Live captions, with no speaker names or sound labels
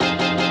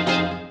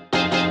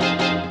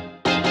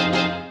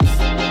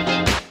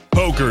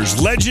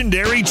Poker's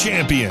legendary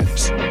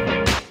champions,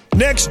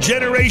 next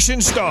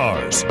generation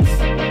stars,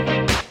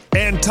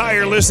 and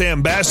tireless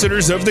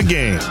ambassadors of the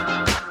game,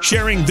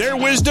 sharing their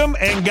wisdom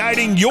and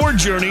guiding your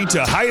journey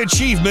to high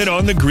achievement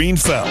on the green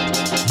felt.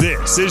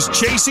 This is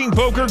Chasing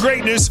Poker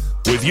Greatness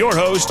with your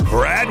host,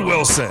 Brad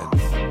Wilson.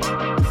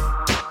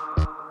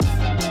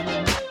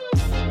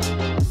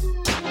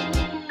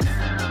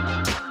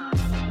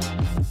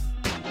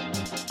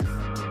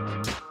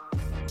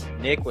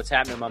 Nick, what's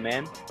happening, my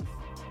man?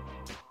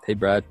 Hey,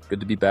 Brad.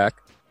 Good to be back.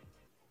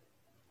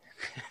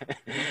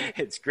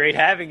 It's great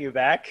having you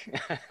back.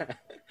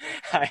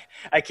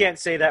 I can't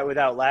say that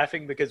without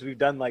laughing because we've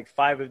done like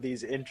 5 of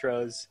these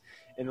intros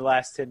in the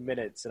last 10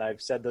 minutes, and I've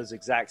said those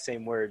exact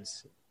same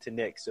words to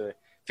Nick. So it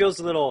feels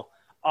a little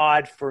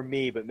odd for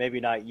me, but maybe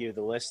not you,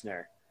 the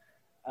listener.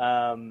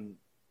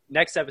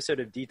 Next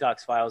episode of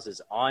Detox Files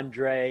is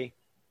Andre.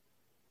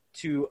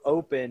 To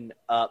open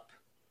up,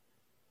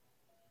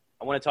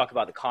 I want to talk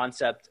about the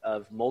concept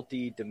of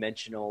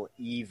multi-dimensional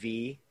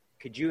EV.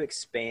 Could you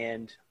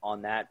expand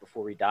on that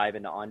before we dive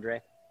into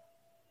Andre?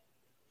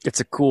 It's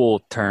a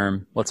cool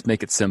term. Let's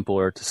make it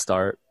simpler to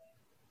start.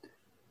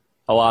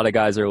 A lot of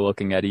guys are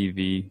looking at EV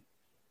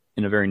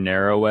in a very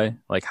narrow way,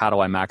 like how do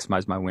I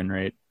maximize my win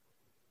rate?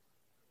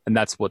 And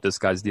that's what this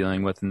guy's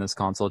dealing with in this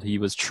consult. He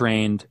was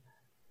trained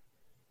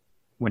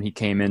when he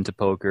came into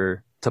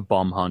poker to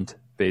bum hunt,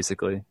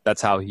 basically.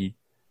 That's how he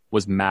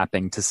was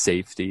mapping to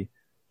safety.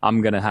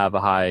 I'm going to have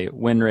a high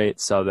win rate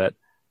so that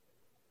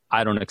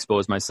I don't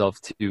expose myself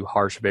to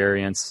harsh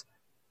variance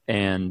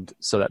and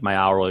so that my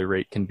hourly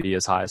rate can be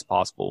as high as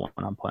possible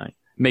when I'm playing.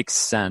 Makes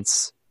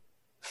sense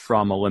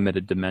from a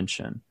limited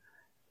dimension.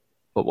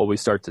 But what we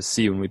start to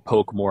see when we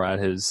poke more at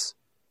his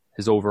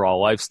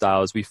overall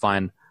lifestyle is we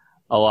find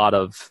a lot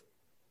of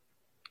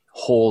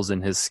holes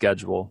in his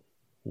schedule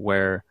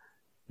where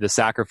the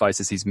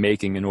sacrifices he's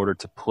making in order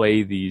to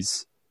play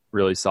these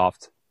really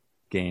soft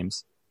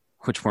games,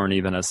 which weren't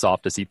even as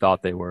soft as he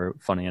thought they were,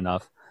 funny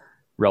enough,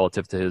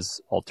 relative to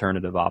his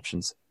alternative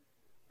options.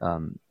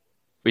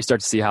 We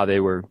start to see how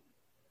they were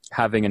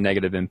having a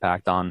negative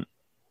impact on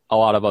a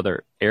lot of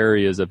other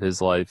areas of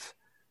his life.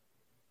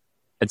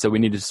 And so we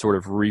need to sort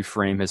of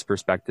reframe his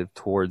perspective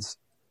towards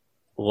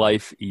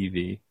life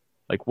EV.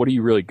 Like, what are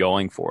you really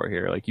going for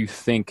here? Like, you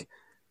think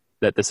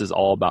that this is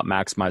all about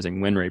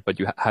maximizing win rate, but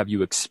have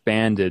you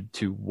expanded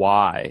to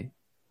why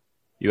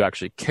you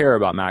actually care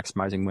about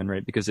maximizing win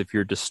rate? Because if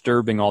you're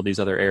disturbing all these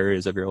other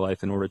areas of your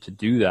life in order to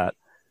do that,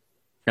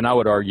 and I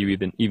would argue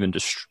even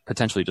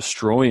potentially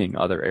destroying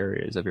other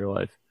areas of your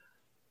life,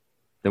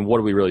 then what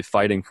are we really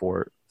fighting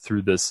for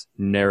through this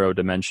narrow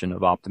dimension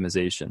of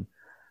optimization?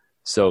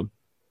 So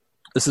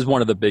this is one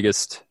of the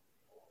biggest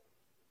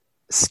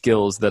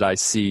skills that I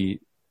see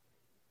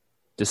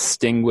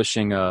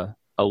distinguishing a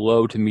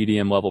low to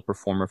medium level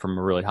performer from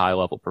a really high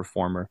level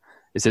performer,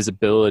 is his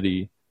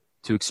ability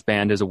to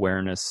expand his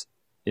awareness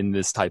in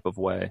this type of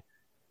way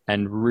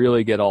and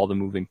really get all the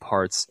moving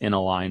parts in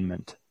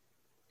alignment,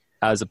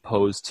 as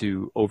opposed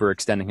to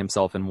overextending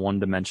himself in one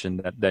dimension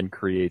that then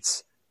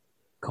creates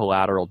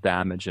collateral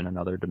damage in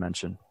another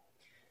dimension.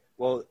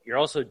 Well, you're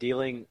also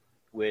dealing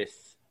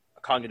with a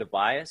cognitive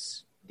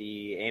bias,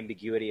 the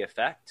ambiguity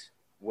effect,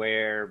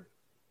 where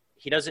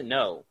he doesn't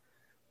know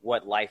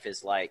what life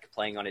is like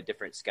playing on a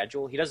different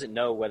schedule. He doesn't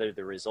know whether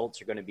the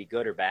results are going to be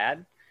good or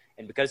bad.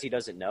 And because he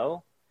doesn't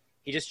know,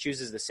 he just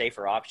chooses the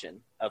safer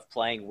option of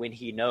playing when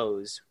he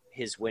knows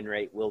his win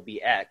rate will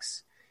be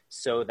X,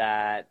 so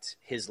that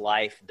his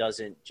life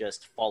doesn't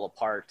just fall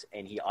apart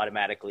and he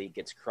automatically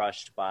gets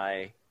crushed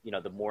by,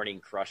 the morning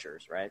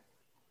crushers, right?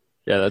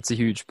 Yeah, that's a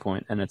huge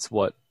point. And it's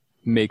what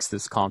makes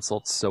this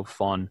consult so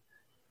fun,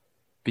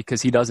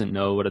 because he doesn't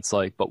know what it's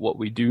like. But what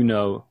we do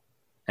know,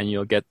 and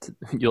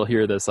you'll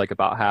hear this like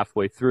about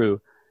halfway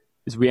through,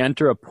 is we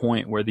enter a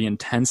point where the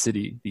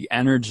intensity, the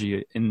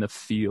energy in the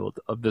field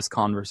of this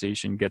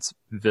conversation gets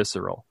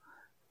visceral.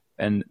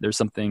 And there's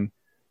something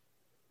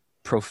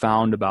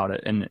profound about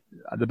it. And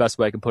the best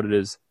way I can put it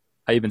is,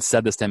 I even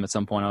said this to him at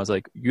some point. I was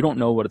like, you don't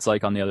know what it's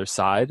like on the other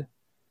side,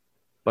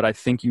 but I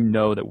think you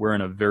know that we're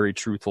in a very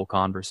truthful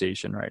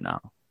conversation right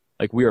now.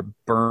 Like, we are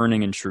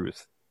burning in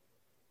truth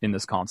in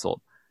this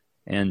consult.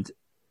 And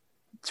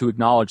to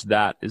acknowledge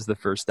that is the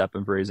first step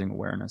of raising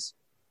awareness.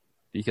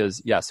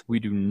 Because yes, we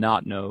do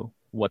not know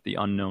what the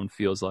unknown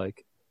feels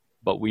like,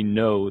 but we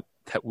know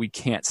that we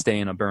can't stay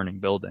in a burning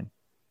building.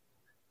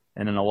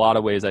 And in a lot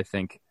of ways, I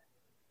think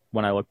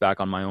when I look back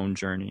on my own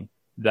journey,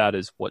 that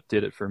is what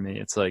did it for me.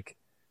 It's like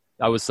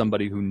I was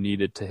somebody who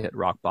needed to hit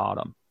rock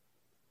bottom.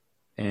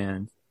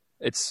 And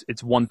it's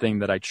one thing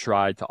that I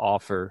tried to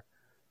offer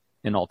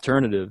an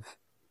alternative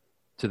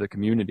to the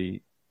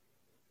community.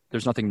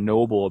 There's nothing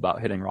noble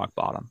about hitting rock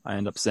bottom. I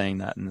end up saying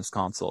that in this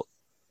consult.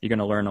 You're going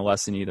to learn a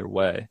lesson either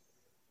way.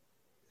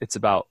 It's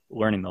about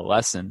learning the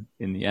lesson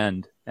in the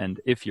end.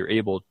 And if you're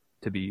able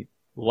to be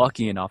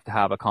lucky enough to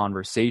have a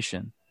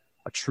conversation,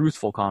 a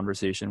truthful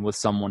conversation with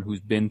someone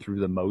who's been through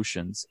the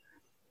motions,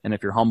 and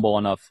if you're humble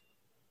enough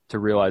to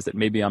realize that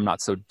maybe I'm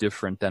not so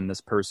different than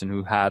this person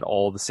who had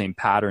all the same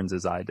patterns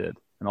as I did,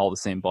 and all the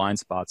same blind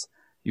spots,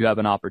 you have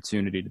an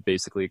opportunity to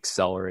basically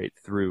accelerate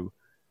through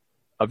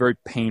a very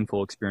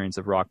painful experience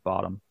of rock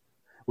bottom,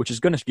 which is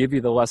going to give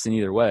you the lesson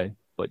either way,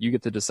 but you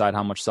get to decide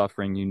how much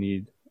suffering you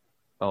need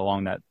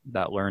along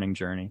that learning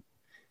journey.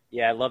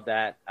 Yeah, I love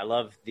that. I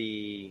love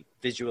the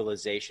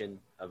visualization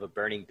of a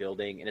burning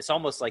building. And it's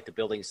almost like the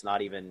building's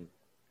not even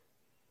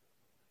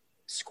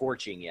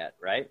scorching yet,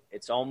 right?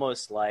 It's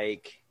almost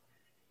like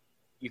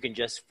you can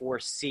just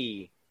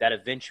foresee that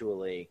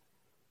eventually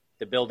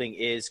the building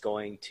is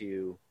going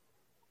to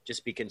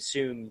just be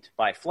consumed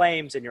by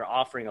flames, and you're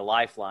offering a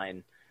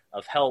lifeline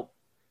of help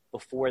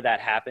before that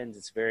happens.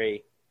 It's a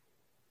very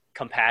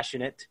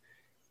compassionate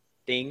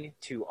thing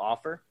to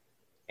offer.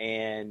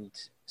 And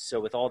so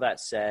with all that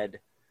said,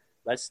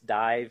 let's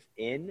dive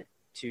in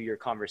to your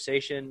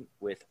conversation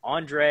with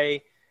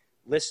Andre.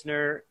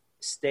 Listener,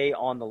 stay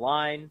on the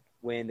line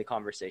when the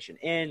conversation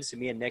ends.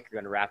 Me and Nick are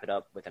going to wrap it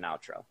up with an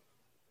outro.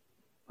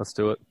 Let's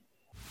do it.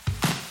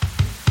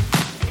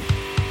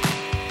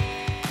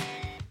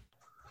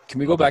 Can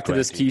we go back to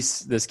this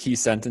key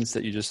sentence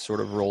that you just sort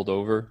of rolled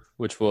over,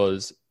 which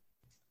was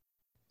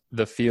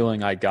the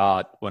feeling I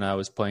got when I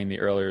was playing the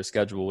earlier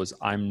schedule was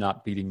I'm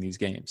not beating these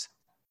games.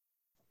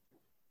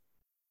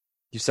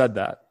 You said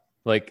that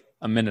like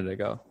a minute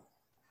ago.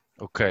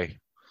 Okay.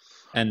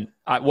 And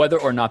whether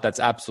or not that's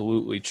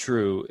absolutely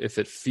true, if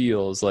it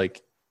feels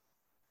like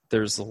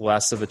there's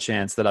less of a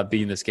chance that I've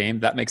beaten this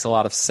game, that makes a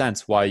lot of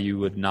sense why you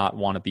would not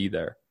want to be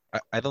there.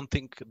 I don't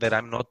think that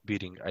I'm not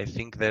beating. I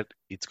think that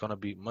it's going to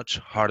be much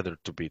harder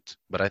to beat.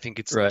 But I think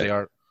it's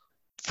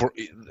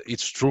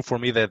true for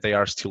me that they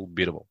are still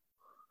beatable.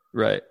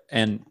 Right.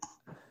 And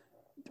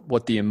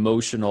what the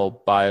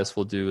emotional bias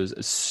will do is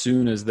as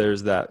soon as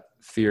there's that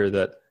fear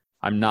that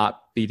I'm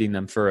not beating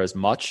them for as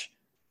much,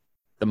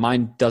 the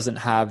mind doesn't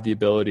have the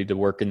ability to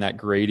work in that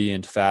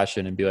gradient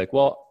fashion and be like,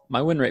 well,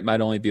 my win rate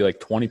might only be like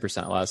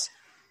 20% less.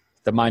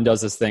 The mind does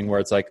this thing where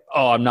it's like,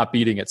 oh, I'm not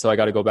beating it, so I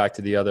got to go back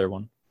to the other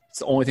one. It's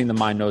the only thing the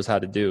mind knows how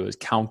to do is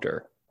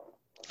counter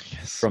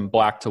from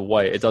black to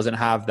white. It doesn't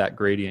have that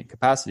gradient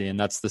capacity, and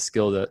that's the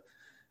skill that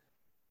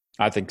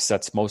I think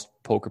sets most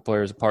poker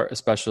players apart,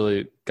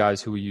 especially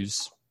guys who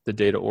use the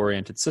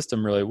data-oriented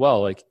system really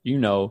well. Like,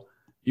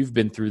 you've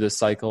been through this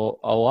cycle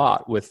a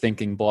lot with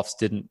thinking bluffs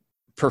didn't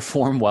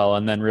perform well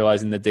and then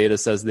realizing the data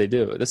says they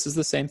do. This is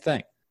the same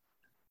thing.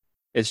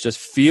 It's just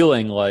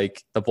feeling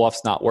like the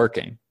bluff's not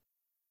working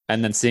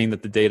and then seeing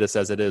that the data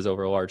says it is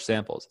over large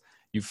samples.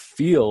 You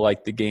feel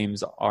like the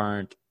games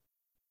aren't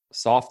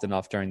soft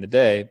enough during the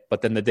day,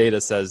 but then the data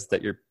says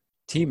that your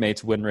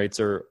teammates' win rates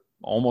are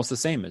almost the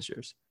same as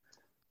yours.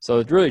 So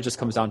it really just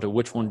comes down to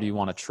which one do you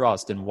want to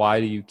trust and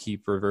why do you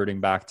keep reverting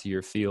back to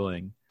your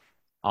feeling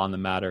on the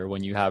matter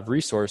when you have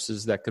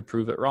resources that could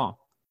prove it wrong.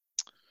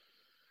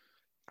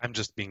 I'm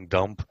just being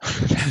dumb.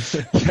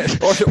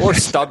 or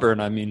stubborn,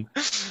 I mean.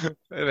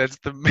 That's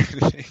the main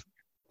thing.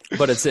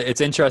 But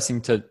it's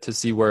interesting to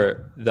see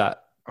where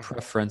that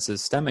preference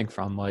is stemming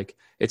from. Like,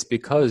 it's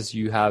because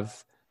you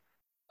have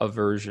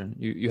aversion.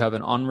 You have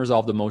an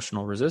unresolved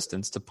emotional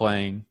resistance to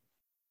playing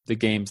the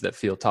games that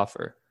feel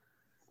tougher.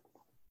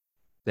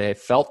 They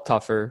felt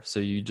tougher, so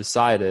you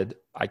decided,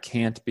 I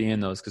can't be in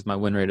those because my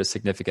win rate is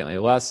significantly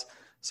less,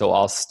 so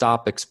I'll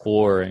stop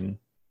exploring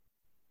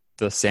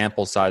the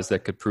sample size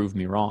that could prove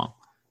me wrong.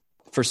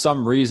 For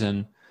some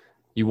reason,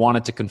 you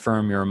wanted to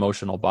confirm your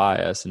emotional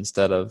bias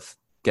instead of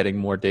getting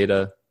more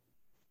data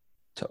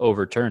to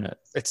overturn it.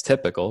 It's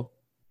typical,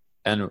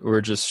 and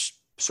we're just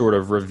sort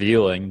of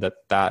revealing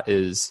that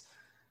is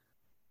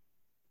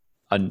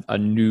a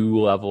new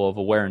level of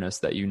awareness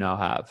that you now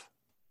have.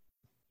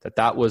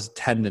 That was a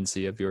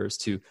tendency of yours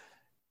to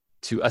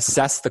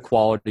assess the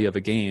quality of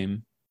a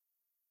game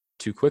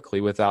too quickly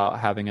without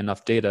having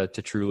enough data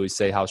to truly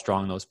say how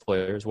strong those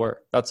players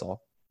were. That's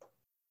all.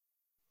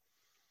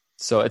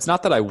 So it's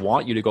not that I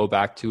want you to go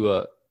back to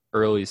a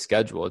early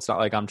schedule. It's not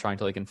like I'm trying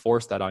to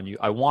enforce that on you.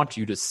 I want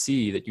you to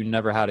see that you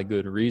never had a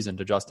good reason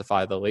to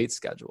justify the late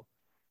schedule.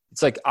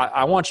 It's like,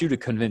 I want you to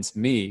convince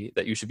me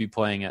that you should be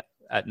playing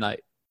at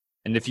night.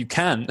 And if you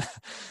can,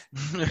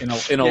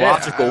 in a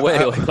logical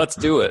way, let's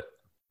do it.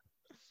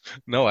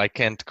 No, I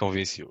can't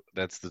convince you.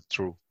 That's the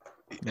truth.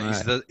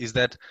 Right. Is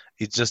that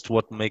it's just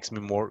what makes me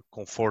more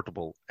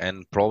comfortable,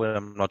 and probably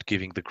I'm not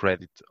giving the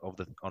credit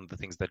on the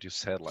things that you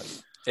said. Like,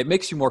 it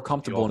makes you more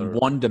comfortable in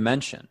one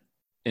dimension,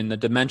 in the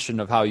dimension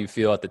of how you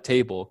feel at the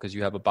table, because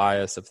you have a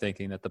bias of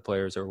thinking that the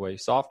players are way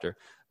softer.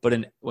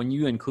 But when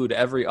you include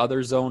every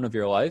other zone of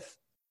your life,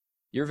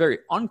 you're very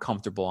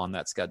uncomfortable on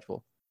that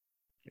schedule.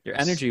 Your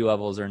energy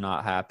levels are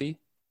not happy.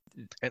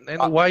 And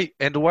why?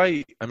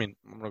 I mean,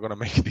 I'm not gonna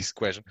make this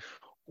question.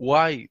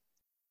 Why?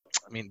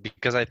 I mean,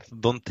 because I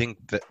don't think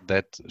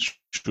that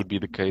should be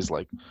the case.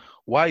 Like,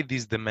 why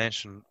this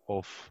dimension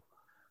of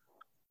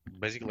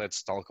basically,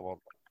 let's talk about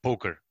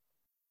poker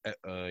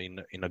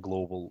in a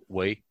global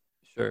way.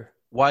 Sure.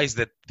 Why is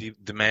that the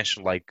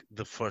dimension like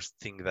the first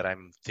thing that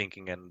I'm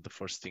thinking and the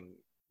first thing?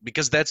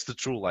 Because that's the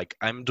truth. Like,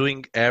 I'm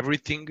doing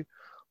everything,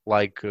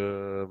 like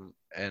I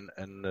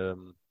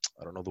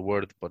don't know the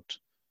word, but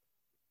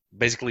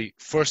basically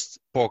first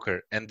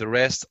poker, and the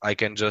rest I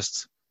can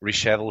just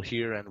reschedule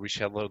here and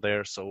reschedule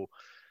there. So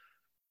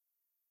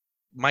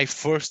my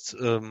first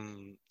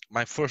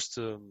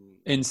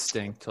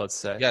instinct, let's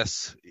say.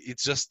 yes,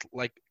 it's just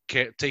like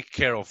take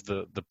care of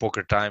the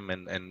poker time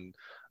and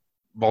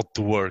about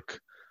the work.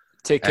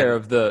 Take care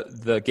of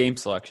the game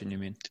selection, you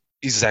mean?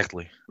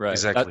 Exactly. Right.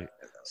 Exactly.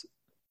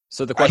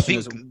 So the question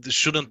I think it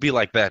shouldn't be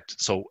like that.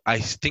 So I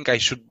think I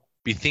should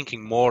be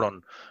thinking more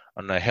on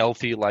a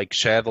healthy like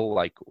schedule,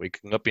 like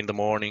waking up in the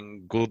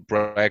morning, good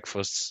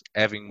breakfasts,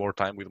 having more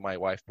time with my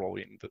wife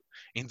probably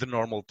in the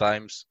normal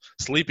times,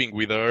 sleeping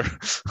with her,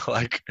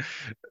 like.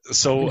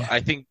 So I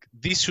think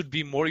this should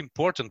be more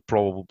important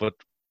probably, but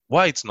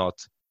why it's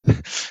not?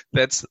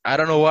 I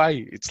don't know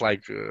why. It's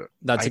like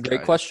that's a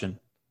great question.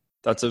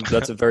 That's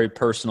a very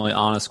personally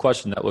honest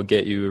question that will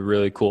get you a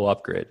really cool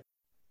upgrade.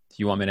 Do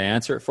you want me to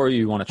answer it for you?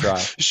 You want to try?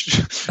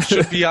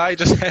 Should be I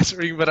just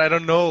answering, but I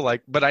don't know.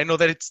 Like, but I know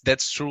that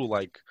that's true.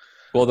 Like,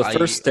 well,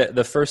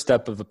 the first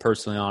step of a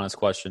personally honest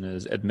question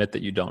is admit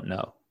that you don't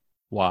know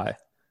why,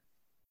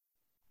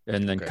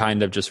 and then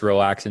kind of just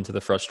relax into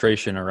the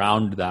frustration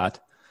around that.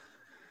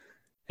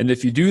 And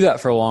if you do that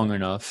for long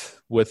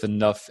enough, with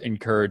enough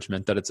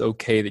encouragement that it's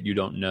okay that you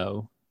don't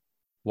know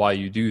why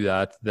you do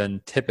that, then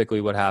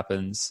typically what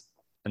happens,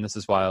 and this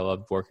is why I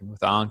love working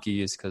with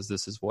Anki, is because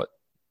this is what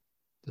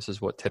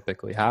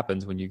typically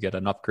happens when you get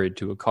an upgrade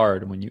to a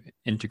card and when you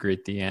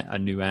integrate a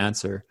new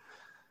answer.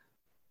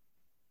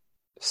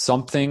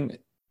 Something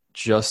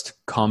just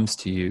comes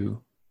to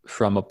you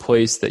from a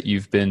place that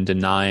you've been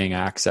denying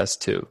access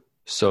to.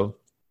 So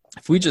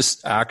if we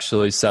just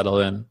actually settle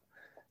in,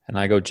 and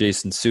I go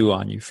Jason Sue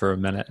on you for a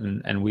minute,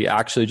 and we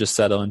actually just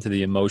settle into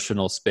the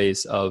emotional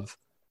space of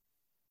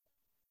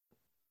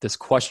this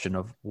question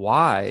of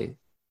why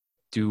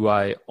do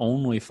I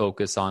only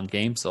focus on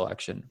game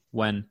selection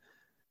when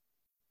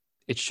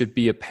it should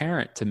be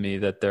apparent to me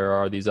that there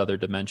are these other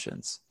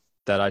dimensions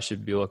that I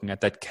should be looking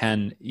at that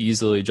can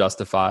easily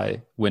justify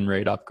win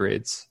rate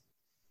upgrades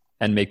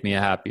and make me a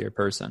happier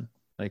person.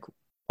 Like,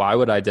 why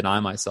would I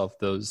deny myself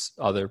those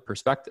other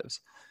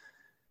perspectives?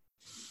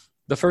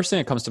 The first thing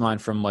that comes to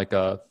mind from like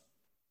a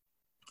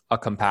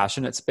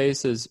compassionate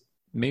space is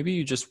maybe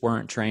you just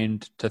weren't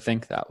trained to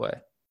think that way.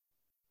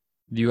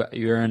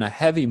 You're in a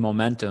heavy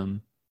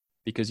momentum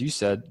because you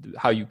said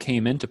how you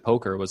came into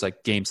poker was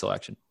like game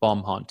selection,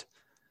 bum hunt.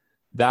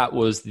 That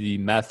was the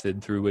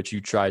method through which you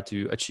tried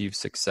to achieve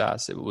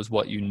success. It was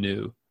what you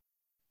knew.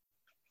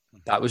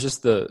 That was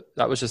just the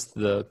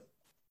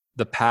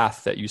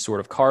path that you sort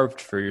of carved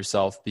for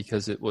yourself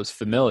because it was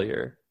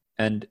familiar,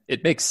 and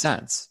it makes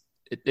sense.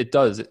 It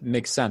does. It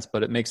makes sense,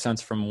 but it makes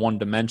sense from one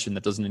dimension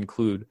that doesn't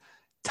include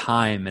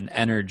time and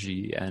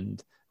energy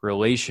and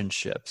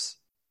relationships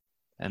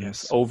and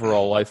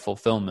overall life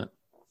fulfillment.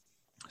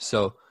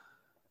 So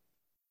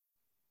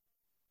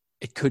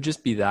it could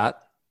just be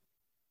that.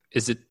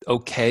 Is it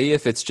okay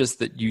if it's just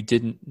that you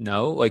didn't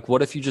know? Like,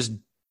 what if you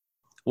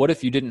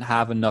didn't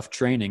have enough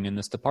training in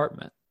this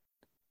department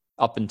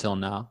up until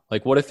now?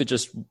 Like, what if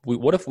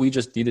we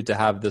just needed to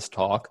have this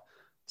talk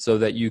so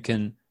that you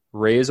can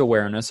raise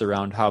awareness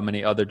around how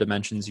many other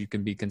dimensions you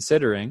can be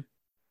considering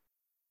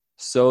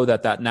so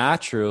that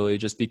naturally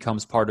just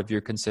becomes part of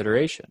your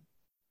consideration.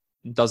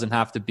 It doesn't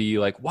have to be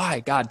like,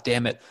 why, God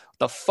damn it, what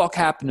the fuck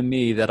happened to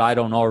me that I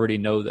don't already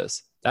know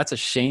this? That's a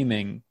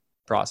shaming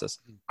process.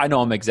 I know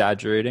I'm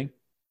exaggerating,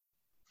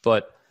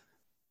 but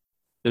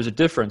there's a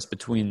difference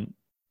between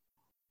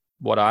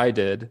what I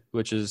did,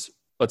 which is,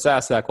 let's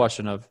ask that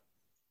question of,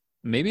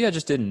 maybe I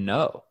just didn't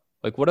know.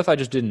 Like, what if I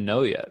just didn't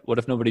know yet? What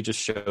if nobody just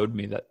showed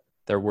me that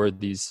there were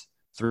these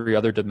 3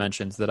 other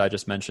dimensions that I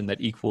just mentioned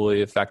that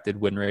equally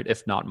affected win rate,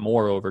 if not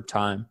more, over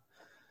time?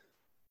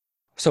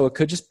 So it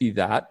could just be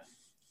that.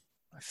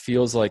 It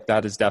feels like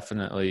that is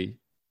definitely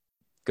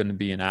going to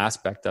be an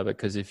aspect of it,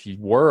 because if you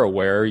were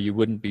aware, you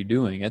wouldn't be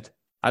doing it.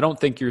 I don't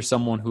think you're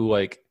someone who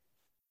like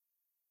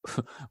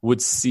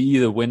would see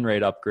the win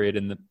rate upgrade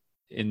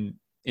in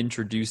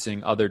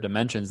introducing other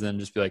dimensions and then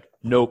just be like,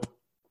 nope,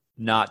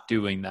 not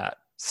doing that.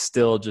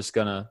 Still just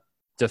gonna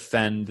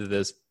defend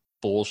this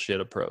bullshit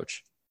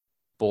approach,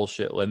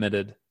 bullshit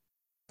limited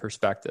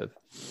perspective.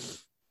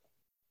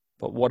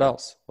 But what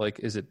else? Like,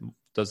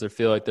 does there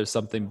feel like there's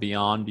something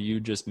beyond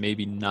you just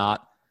maybe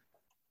not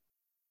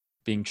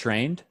being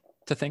trained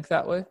to think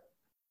that way?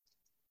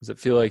 Does it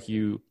feel like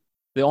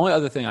the only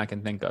other thing I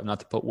can think of,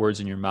 not to put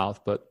words in your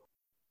mouth, but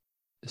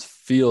this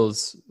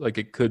feels like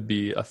it could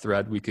be a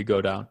thread we could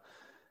go down,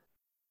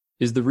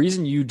 is the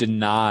reason you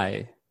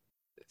deny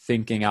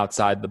thinking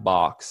outside the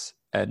box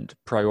and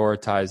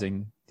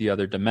prioritizing the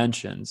other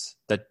dimensions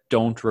that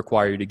don't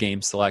require you to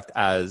game select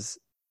as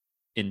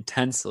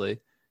intensely.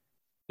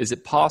 Is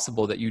it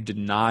possible that you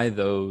deny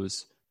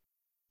those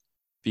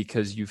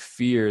because you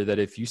fear that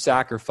if you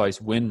sacrifice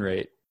win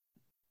rate,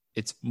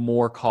 it's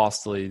more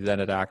costly than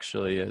it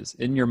actually is?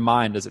 In your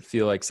mind, does it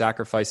feel like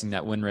sacrificing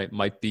that win rate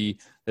might be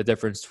the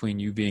difference between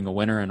you being a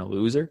winner and a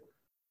loser?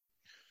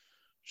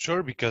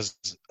 Sure, because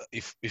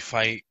if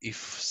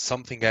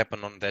something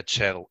happened on that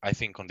channel, I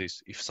think on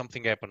this, if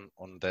something happened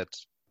on that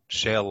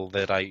shell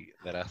that I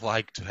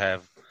like to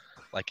have.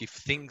 Like if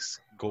things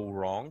go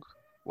wrong,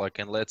 like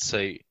in let's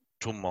say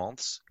 2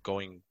 months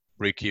going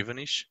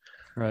break-even-ish,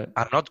 Right.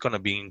 I'm not gonna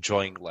be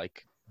enjoying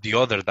like the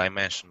other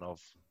dimension of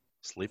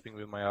sleeping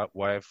with my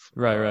wife,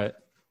 Right.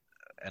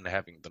 and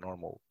having the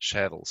normal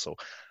schedule. So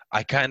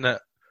I kind of,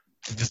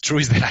 the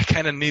truth is that I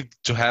kind of need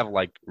to have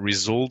like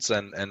results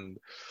and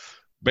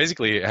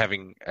basically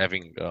having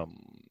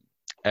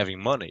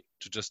money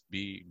to just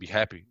be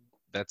happy.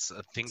 That's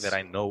a thing that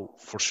I know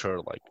for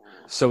sure. Like,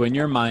 So in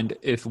your mind,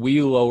 if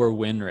we lower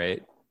win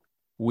rate,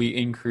 we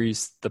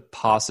increase the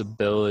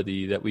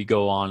possibility that we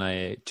go on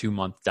a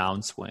 2-month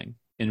downswing,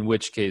 in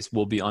which case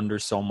we'll be under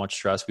so much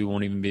stress we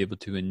won't even be able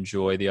to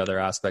enjoy the other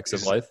aspects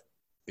of life.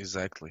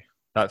 Exactly.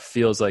 That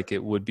feels like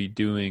it would be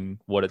doing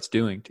what it's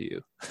doing to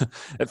you.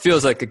 It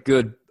feels like a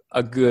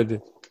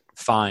good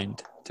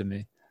find to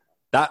me.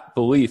 That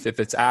belief, if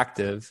it's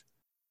active,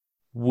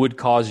 would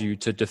cause you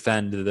to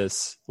defend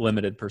this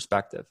limited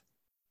perspective.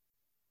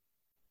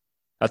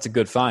 That's a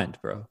good find,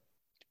 bro.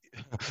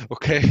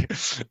 Okay.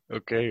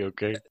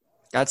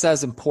 That's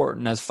as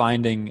important as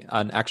finding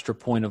an extra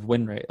point of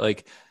win rate.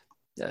 Like,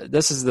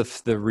 this is the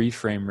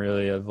reframe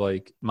really of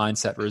like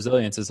mindset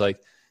resilience is like,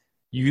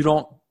 you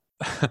don't,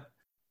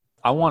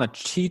 I want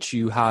to teach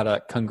you how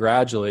to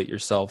congratulate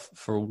yourself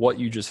for what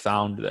you just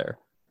found there.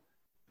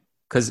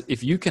 Because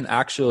if you can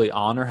actually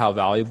honor how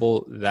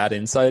valuable that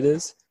insight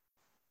is,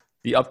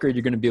 the upgrade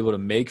you're going to be able to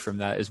make from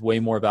that is way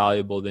more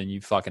valuable than you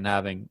fucking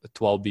having a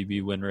 12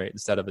 BB win rate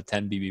instead of a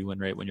 10 BB win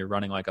rate when you're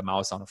running like a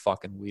mouse on a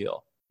fucking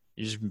wheel.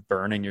 You're just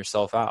burning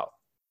yourself out.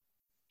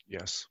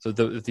 Yes. So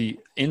the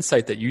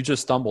insight that you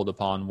just stumbled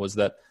upon was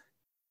that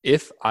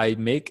if I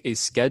make a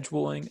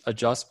scheduling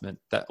adjustment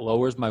that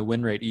lowers my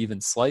win rate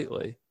even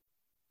slightly,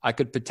 I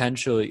could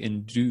potentially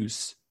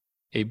induce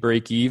a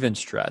break-even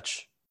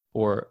stretch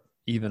or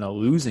even a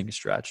losing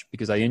stretch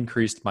because I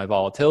increased my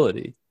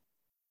volatility.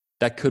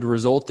 That could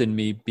result in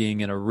me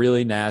being in a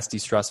really nasty,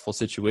 stressful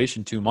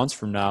situation 2 months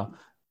from now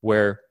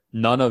where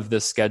none of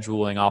this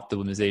scheduling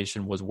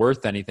optimization was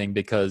worth anything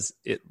because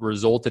it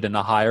resulted in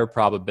a higher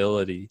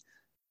probability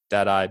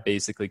that I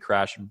basically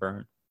crash and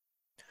burn.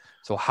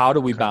 So how do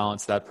we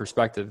balance that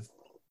perspective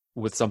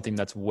with something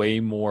that's way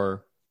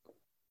more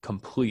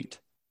complete?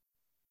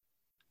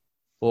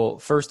 Well,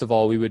 first of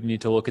all, we would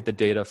need to look at the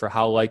data for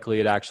how likely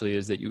it actually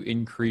is that you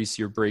increase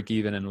your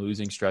break-even and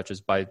losing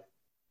stretches by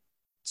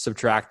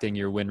subtracting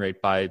your win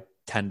rate by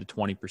 10 to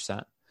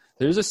 20%.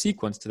 There's a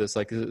sequence to this.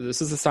 Like,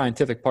 this is the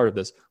scientific part of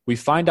this. We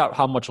find out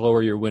how much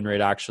lower your win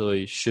rate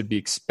actually should be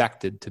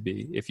expected to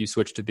be if you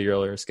switch to the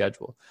earlier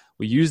schedule.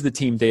 We use the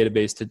team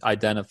database to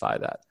identify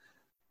that.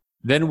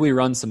 Then we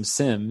run some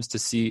sims to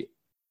see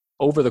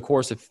over the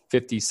course of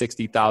 50,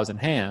 60,000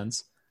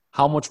 hands,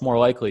 how much more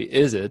likely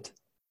is it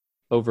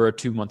over a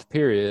 2-month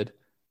period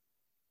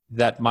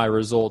that my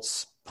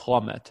results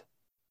plummet,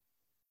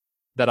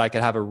 that I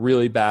could have a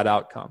really bad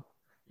outcome.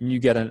 And you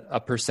get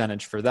a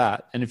percentage for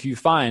that. And if you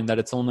find that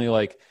it's only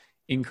like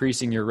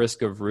increasing your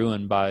risk of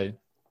ruin by,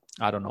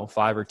 I don't know,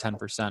 5 or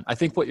 10%, I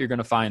think what you're going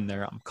to find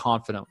there, I'm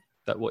confident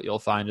that what you'll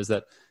find is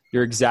that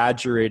you're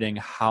exaggerating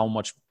how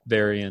much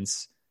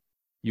variance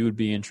you would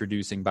be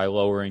introducing by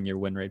lowering your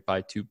win rate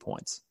by 2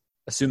 points,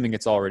 assuming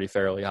it's already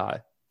fairly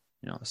high,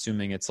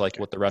 assuming it's like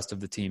what the rest of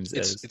the teams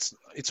is.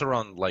 It's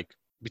around like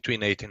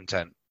between 8 and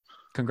 10.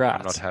 Congrats.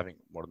 I'm not having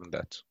more than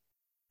that.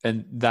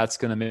 And that's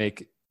going to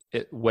make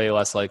it way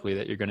less likely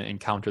that you're going to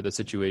encounter the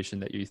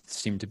situation that you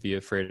seem to be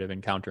afraid of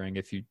encountering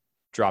if you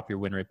drop your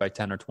win rate by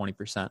 10 or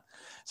 20%.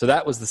 So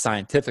that was the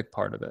scientific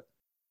part of it.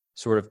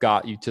 Sort of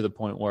got you to the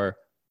point where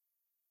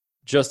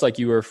just like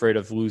you were afraid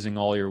of losing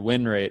all your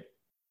win rate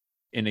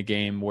in a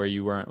game where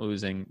you weren't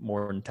losing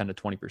more than 10 to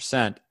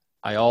 20%,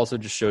 I also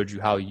just showed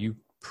you how you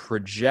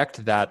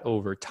project that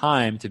over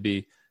time to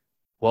be,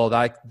 well,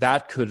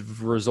 that could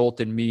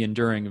result in me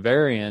enduring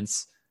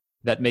variance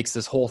that makes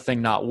this whole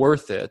thing not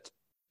worth it,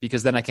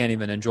 because then I can't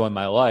even enjoy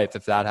my life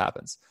if that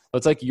happens. So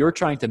it's like you're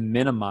trying to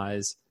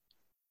minimize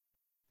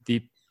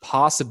the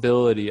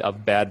possibility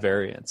of bad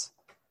variance.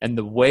 And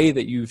the way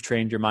that you've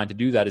trained your mind to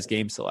do that is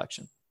game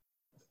selection.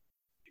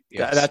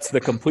 Yes. That's the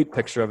complete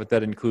picture of it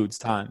that includes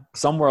time.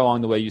 Somewhere along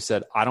the way you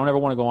said, I don't ever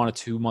want to go on a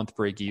 2-month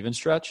break-even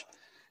stretch.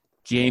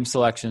 Game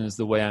selection is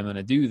the way I'm going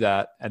to do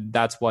that. And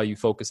that's why you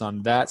focus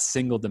on that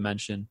single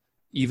dimension,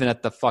 even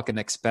at the fucking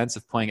expense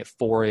of playing at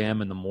 4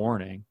 a.m. in the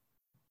morning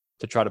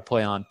to try to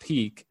play on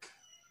peak,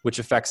 which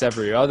affects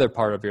every other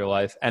part of your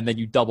life. And then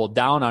you double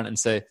down on it and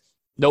say,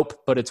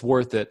 nope, but it's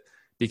worth it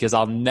because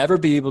I'll never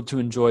be able to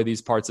enjoy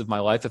these parts of my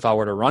life if I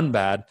were to run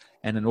bad.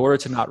 And in order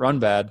to not run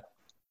bad,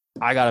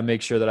 I got to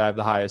make sure that I have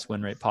the highest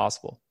win rate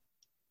possible.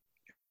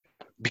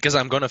 Because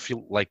I'm going to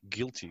feel like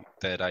guilty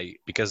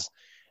because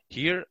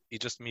here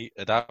it's just me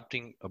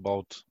adapting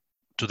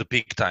to the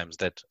peak times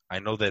that I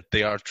know that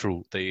they are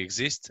true. They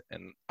exist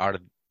and are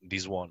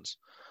these ones.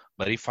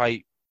 But if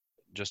I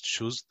just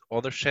choose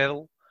other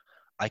schedule,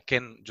 I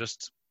can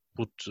just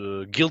put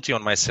guilty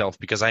on myself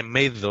because I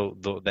made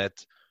that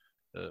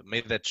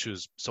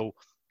choose. So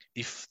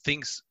if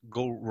things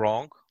go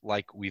wrong,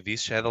 like with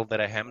this schedule that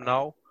I have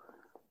now,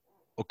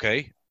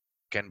 okay,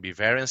 can be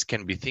variance,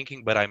 can be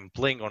thinking, but I'm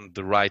playing on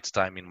the right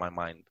time in my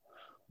mind.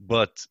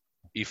 But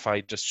if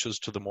I just choose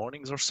to the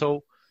mornings or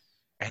so,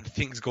 and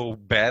things go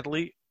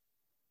badly,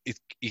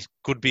 it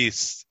could be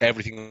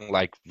everything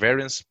like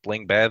variance,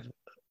 playing bad,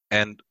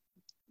 and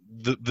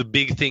the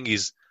big thing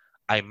is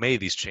I made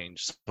this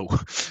change, so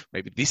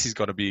maybe this is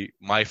gonna be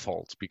my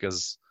fault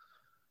because,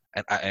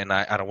 I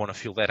don't want to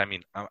feel that. I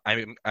mean,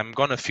 I'm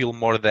gonna feel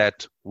more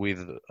that with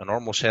a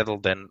normal schedule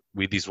than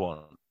with this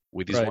one.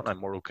 With this Right. one, I'm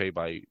more okay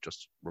by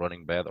just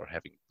running bad or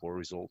having poor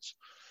results.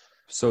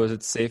 So is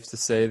it safe to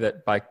say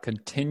that by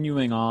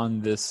continuing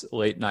on this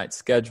late night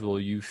schedule,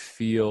 you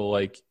feel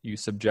like you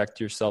subject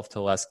yourself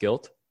to less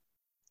guilt?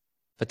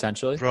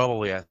 Potentially?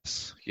 Probably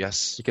yes.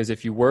 Yes. Because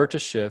if you were to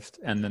shift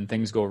and then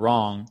things go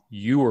wrong,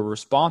 you were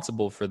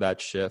responsible for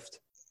that shift.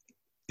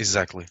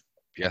 Exactly.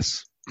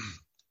 Yes.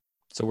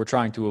 So we're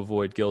trying to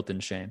avoid guilt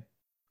and shame.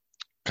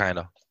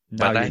 Kinda.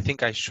 Now But I you're-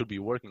 think I should be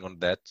working on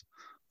that.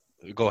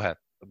 Go ahead.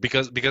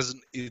 Because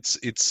it's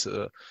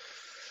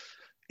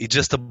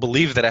just a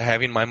belief that I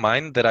have in my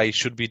mind that I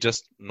should be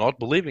just not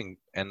believing.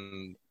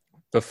 And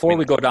Before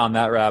we go down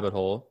that rabbit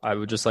hole, I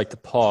would just like to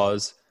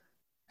pause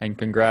and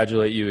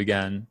congratulate you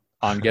again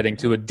on getting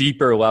to a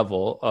deeper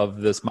level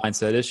of this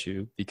mindset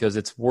issue because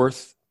it's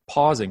worth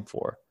pausing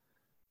for.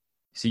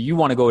 So you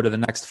want to go to the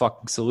next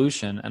fucking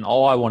solution, and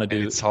all I want to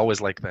do, it's always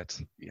like that.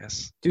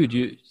 Yes.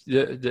 dude,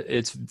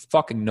 it's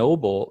fucking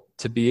noble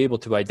to be able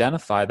to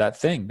identify that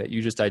thing that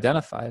you just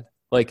identified.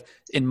 Like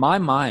in my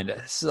mind,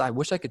 I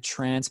wish I could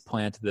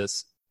transplant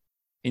this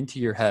into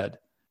your head.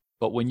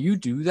 But when you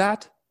do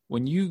that,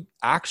 when you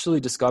actually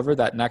discover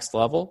that next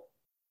level,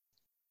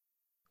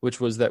 which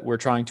was that we're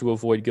trying to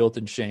avoid guilt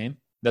and shame,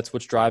 that's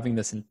what's driving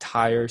this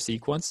entire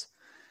sequence.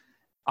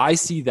 I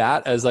see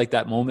that as like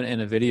that moment in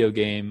a video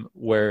game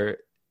where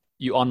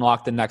you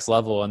unlock the next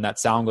level and that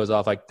sound goes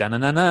off like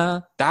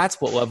da-na-na-na. That's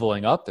what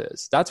leveling up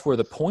is. That's where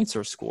the points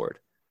are scored.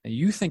 And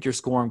you think you're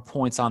scoring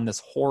points on this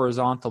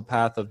horizontal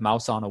path of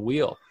mouse on a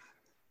wheel.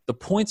 The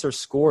points are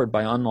scored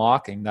by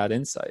unlocking that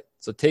insight.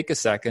 So take a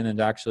second and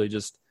actually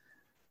just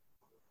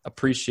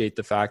appreciate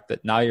the fact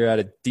that now you're at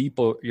a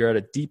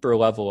deeper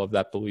level of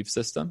that belief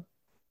system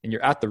and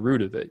you're at the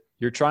root of it.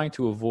 You're trying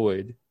to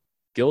avoid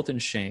guilt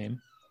and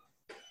shame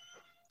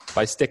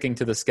by sticking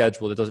to the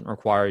schedule that doesn't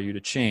require you to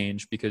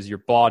change because you're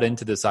bought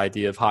into this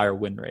idea of higher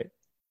win rate,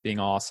 being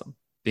awesome,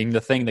 being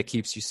the thing that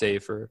keeps you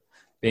safer,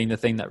 being the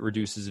thing that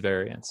reduces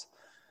variance.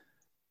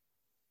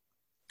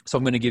 So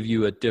I'm going to give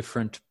you a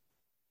different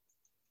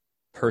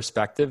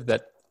perspective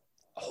that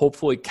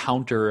hopefully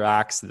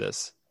counteracts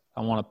this.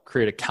 I want to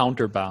create a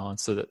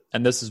counterbalance so that,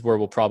 and this is where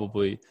we'll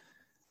probably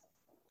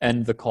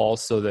end the call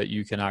so that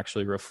you can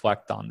actually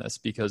reflect on this,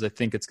 because I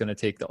think it's going to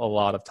take a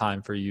lot of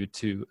time for you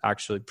to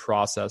actually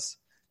process,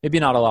 maybe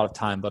not a lot of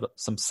time, but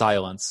some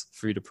silence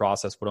for you to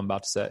process what I'm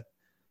about to say.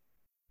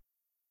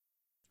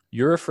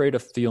 You're afraid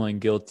of feeling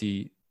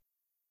guilty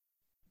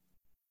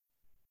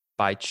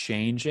by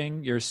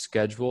changing your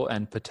schedule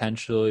and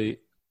potentially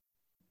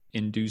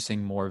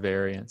inducing more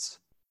variance.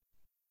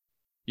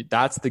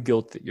 That's the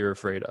guilt that you're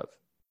afraid of.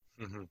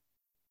 Mm-hmm.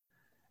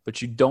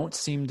 But you don't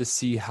seem to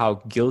see how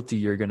guilty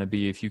you're going to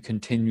be if you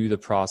continue the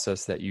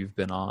process that you've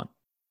been on.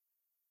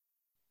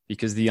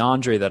 Because the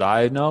Andre that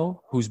I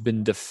know, who's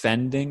been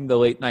defending the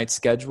late night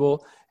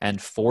schedule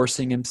and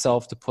forcing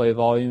himself to play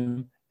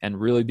volume and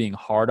really being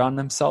hard on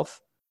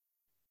himself,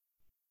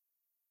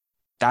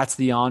 that's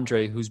the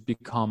Andre who's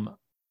become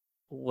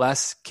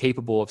less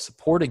capable of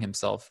supporting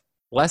himself,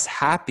 less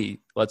happy,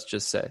 let's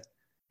just say.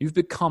 You've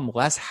become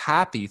less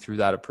happy through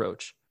that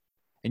approach.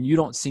 And you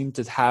don't seem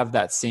to have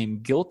that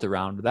same guilt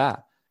around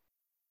that.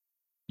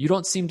 You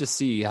don't seem to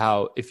see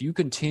how if you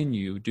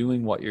continue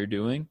doing what you're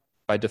doing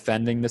by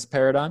defending this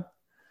paradigm,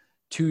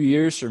 2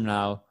 years from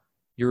now,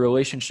 your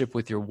relationship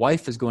with your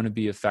wife is going to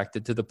be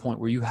affected to the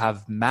point where you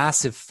have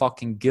massive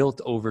fucking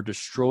guilt over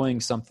destroying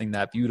something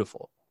that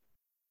beautiful.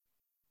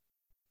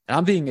 And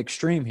I'm being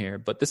extreme here,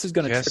 but this is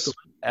going to trickle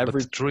every.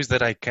 But the truth is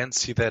that I can't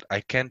see that.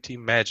 I can't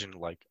imagine,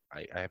 like,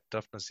 I have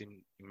toughness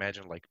in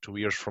imagine, like, 2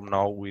 years from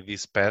now with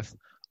this path,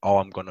 how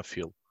I'm going to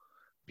feel.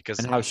 Because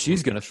and how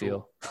she's going to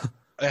feel.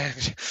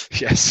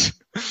 Yes.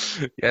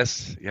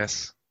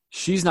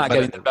 She's not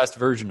getting the best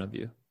version of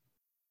you.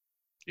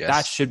 Yes,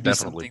 that should be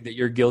definitely. Something that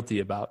you're guilty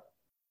about.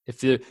 If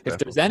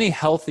there's any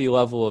healthy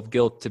level of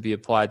guilt to be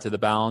applied to the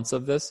balance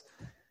of this,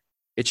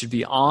 it should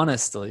be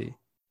honestly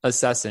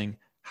assessing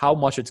how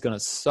much it's going to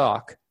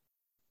suck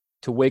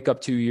to wake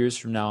up 2 years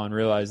from now and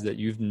realize that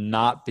you've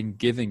not been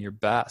giving your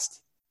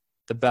best,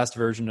 the best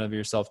version of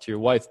yourself to your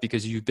wife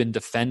because you've been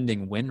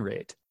defending win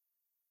rate.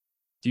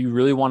 Do you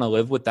really want to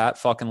live with that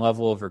fucking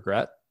level of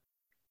regret?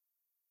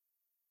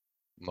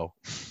 No.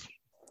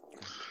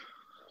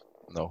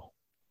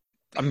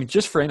 I mean,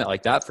 just frame it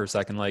like that for a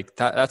second. Like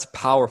that's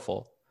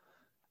powerful.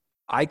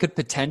 I could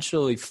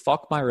potentially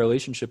fuck my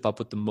relationship up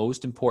with the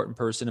most important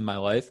person in my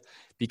life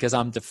because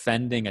I'm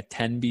defending a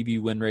 10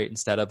 BB win rate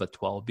instead of a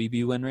 12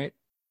 BB win rate.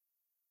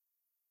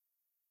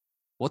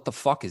 What the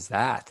fuck is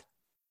that?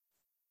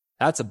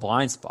 That's a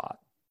blind spot.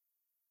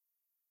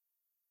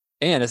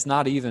 And it's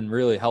not even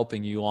really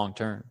helping you long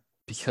term,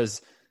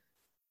 because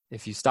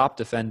if you stop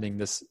defending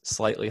this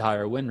slightly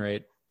higher win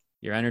rate,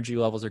 your energy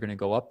levels are going to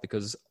go up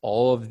because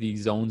all of the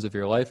zones of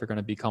your life are going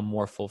to become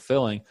more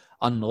fulfilling,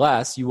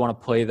 unless you want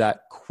to play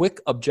that quick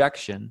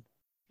objection,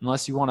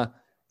 unless you want to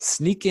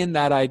sneak in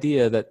that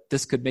idea that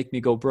this could make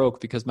me go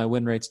broke because my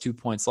win rate's 2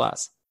 points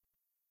less,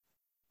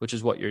 which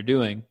is what you're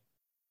doing.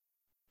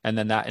 And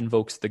then that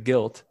invokes the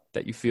guilt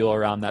that you feel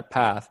around that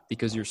path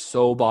because you're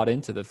so bought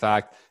into the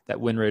fact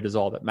that win rate is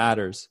all that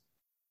matters.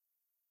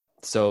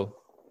 So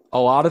a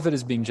lot of it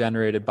is being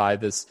generated by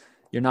this.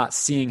 You're not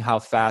seeing how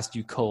fast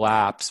you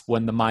collapse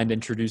when the mind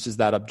introduces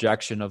that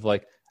objection of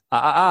like,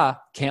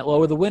 can't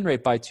lower the win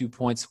rate by 2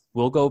 points.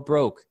 We'll go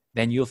broke.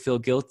 Then you'll feel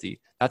guilty.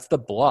 That's the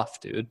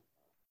bluff, dude.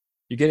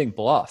 You're getting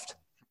bluffed.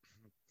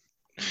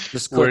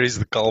 Where is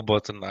the call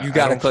button? You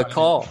got to click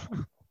call.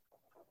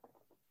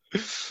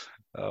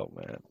 Oh,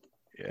 man.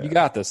 Yeah. You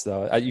got this,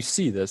 though. You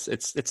see this.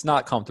 It's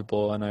not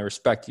comfortable, and I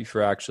respect you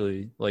for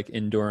actually like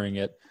enduring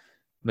it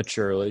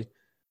maturely.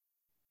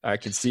 I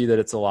can see that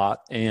it's a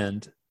lot,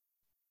 and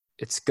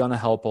it's going to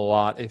help a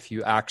lot if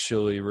you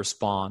actually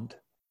respond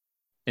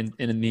in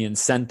the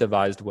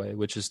incentivized way,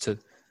 which is to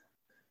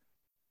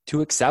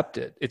accept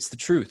it. It's the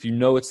truth. You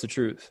know it's the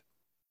truth.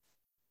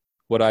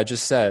 What I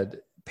just said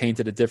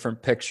painted a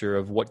different picture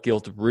of what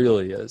guilt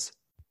really is.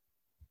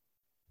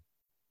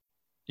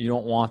 You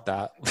don't want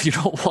that. You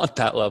don't want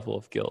that level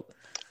of guilt.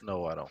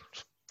 No, I don't.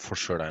 For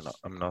sure,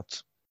 I'm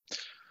not. I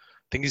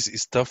think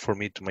it's tough for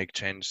me to make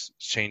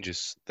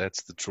changes.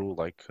 That's the truth.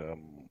 Like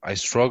I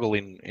struggle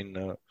in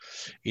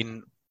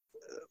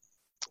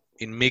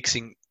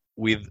mixing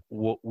with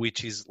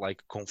which is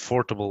like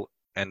comfortable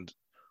and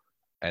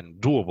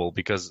doable,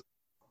 because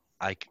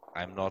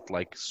I'm not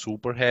like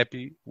super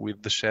happy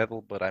with the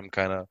schedule, but I'm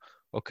kind of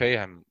okay.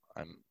 I'm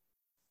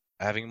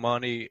having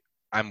money.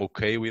 I'm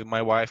okay with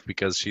my wife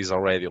because she's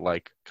already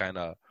like kind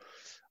of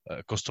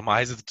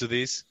customized to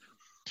this.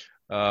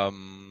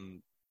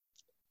 And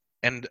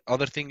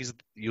other thing is,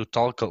 you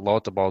talk a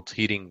lot about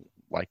hitting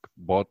like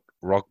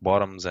rock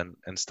bottoms and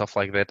stuff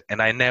like that,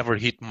 and I never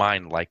hit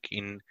mine like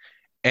in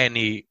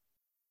any,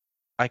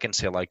 I can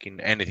say like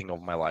in anything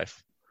of my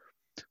life.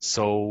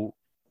 So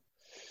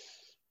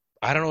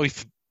I don't know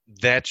if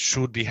that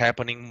should be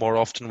happening more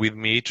often with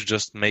me to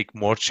just make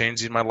more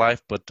changes in my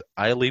life, but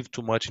I live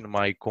too much in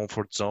my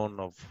comfort zone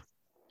of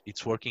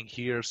it's working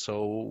here,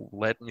 so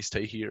let me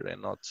stay here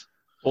and not.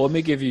 Well, let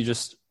me give you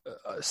just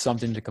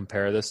something to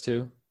compare this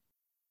to.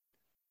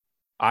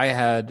 I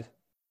had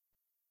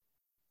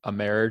a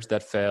marriage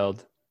that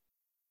failed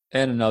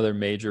and another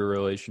major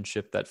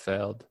relationship that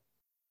failed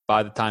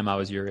by the time I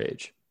was your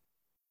age.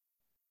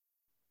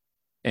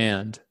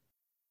 And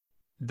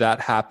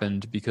that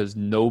happened because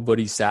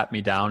nobody sat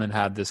me down and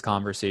had this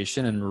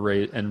conversation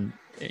and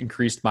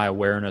increased my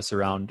awareness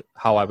around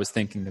how I was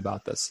thinking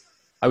about this.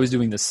 I was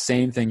doing the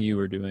same thing you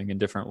were doing in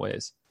different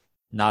ways,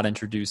 not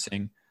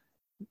introducing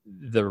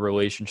the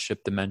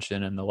relationship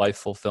dimension and the life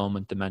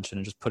fulfillment dimension,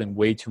 and just putting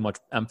way too much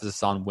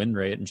emphasis on win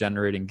rate and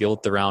generating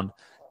guilt around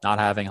not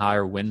having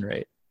higher win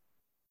rate.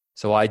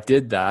 So I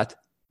did that,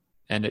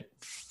 and it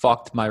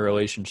fucked my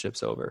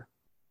relationships over.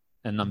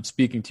 And I'm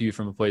speaking to you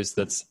from a place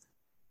that's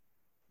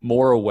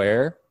more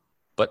aware,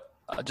 but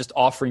just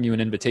offering you an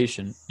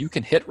invitation. You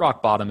can hit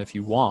rock bottom if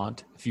you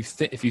want, if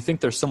you think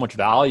there's so much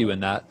value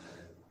in that.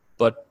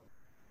 But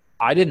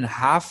I didn't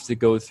have to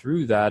go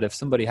through that if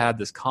somebody had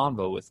this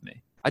convo with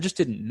me. I just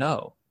didn't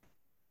know.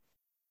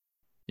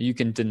 You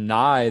can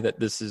deny that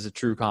this is a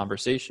true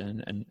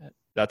conversation, and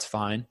that's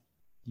fine.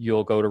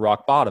 You'll go to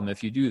rock bottom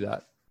if you do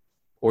that.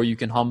 Or you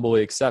can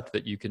humbly accept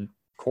that you can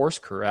course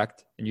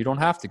correct and you don't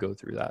have to go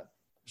through that.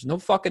 There's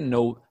nothing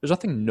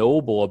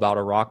noble about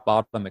a rock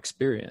bottom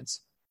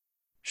experience.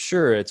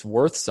 Sure, it's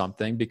worth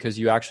something because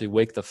you actually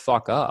wake the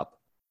fuck up,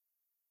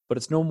 but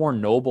it's no more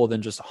noble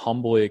than just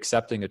humbly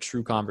accepting a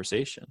true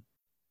conversation.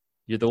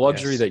 You're the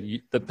luxury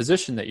the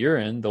position that you're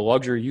in, the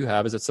luxury you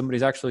have is that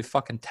somebody's actually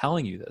fucking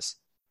telling you this.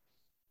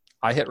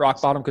 I hit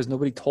rock bottom because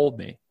nobody told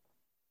me.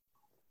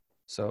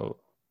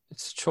 So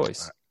it's a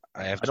choice.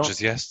 I have to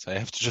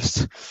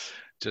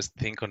just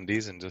think on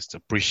this and just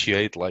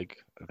appreciate like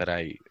that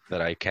I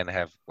can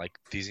have like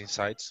these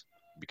insights,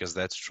 because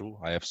that's true.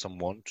 I have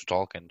someone to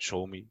talk and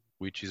show me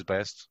which is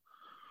best.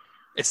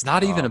 It's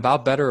not even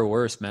about better or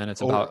worse, man.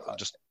 It's about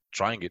just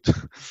trying it.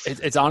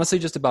 It's honestly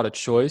just about a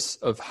choice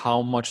of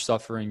how much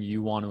suffering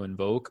you want to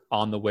invoke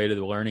on the way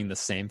to learning the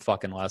same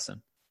fucking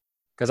lesson.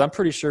 Because I'm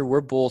pretty sure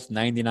we're both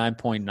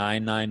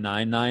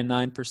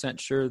 99.99999%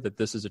 sure that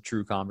this is a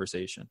true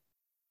conversation.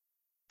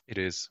 It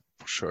is,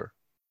 for sure.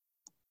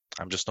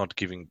 I'm just not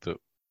giving the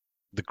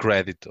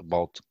credit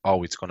about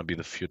how it's going to be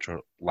the future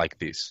like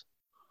this.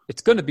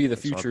 It's going to be the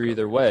future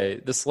either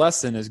way. This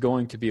lesson is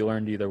going to be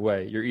learned either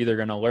way. You're either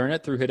going to learn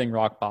it through hitting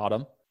rock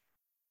bottom,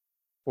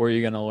 or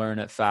you're going to learn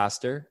it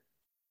faster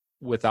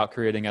without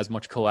creating as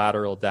much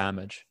collateral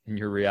damage in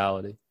your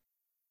reality.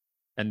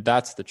 And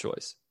that's the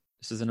choice.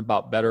 This isn't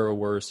about better or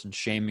worse and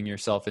shaming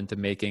yourself into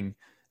making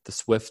the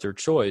swifter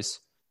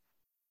choice.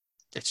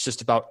 It's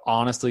just about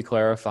honestly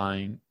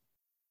clarifying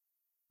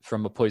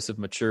from a place of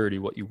maturity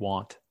what you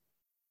want.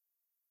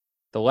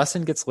 The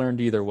lesson gets learned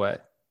either way.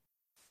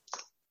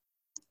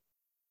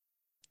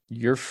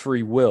 Your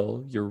free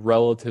will, your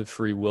relative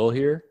free will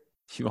here,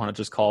 if you want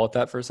to just call it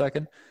that for a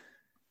second,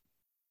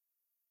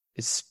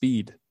 is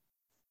speed,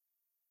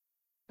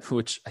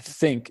 which I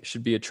think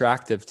should be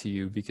attractive to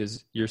you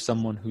because you're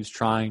someone who's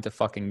trying to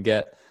fucking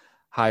get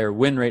higher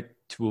win rate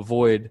to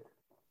avoid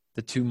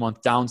the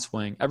 2-month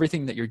downswing.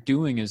 Everything that you're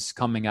doing is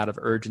coming out of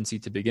urgency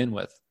to begin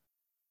with.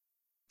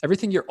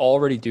 Everything you're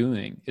already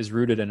doing is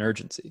rooted in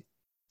urgency.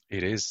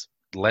 It is.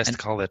 The last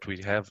call that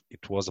we have,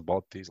 it was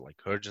about this like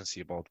urgency,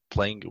 about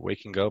playing,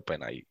 waking up,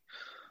 and I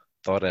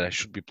thought that I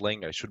should be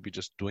playing, I should be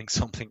just doing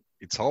something.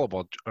 It's all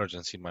about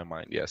urgency in my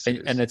mind. Yes.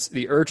 And it's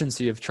the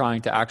urgency of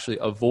trying to actually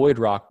avoid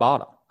rock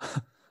bottom.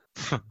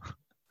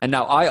 And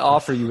now I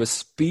offer you a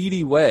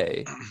speedy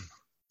way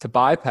to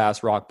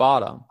bypass rock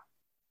bottom.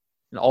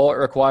 And all it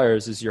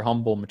requires is your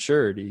humble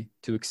maturity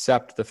to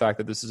accept the fact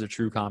that this is a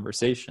true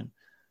conversation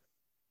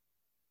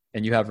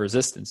and you have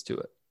resistance to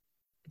it.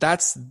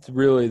 That's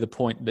really the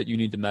point that you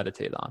need to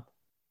meditate on.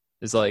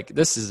 Is like,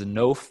 this is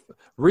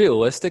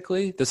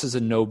realistically, this is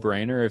a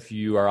no-brainer if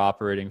you are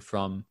operating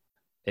from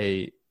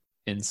a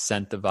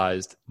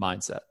incentivized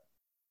mindset.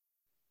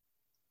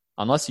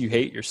 Unless you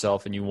hate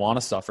yourself and you want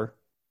to suffer,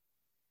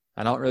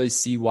 I don't really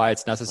see why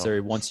it's necessary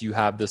once you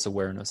have this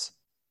awareness.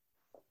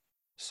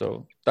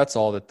 So that's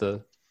all that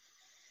the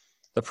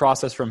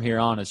process from here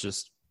on is,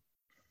 just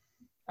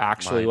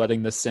actually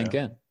letting this sink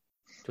in.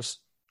 Just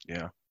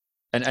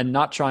and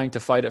not trying to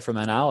fight it from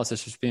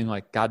analysis, just being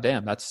like, God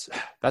damn, that's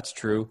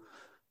true.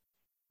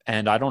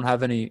 And I don't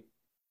have any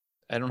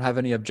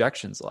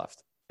objections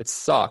left. It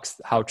sucks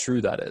how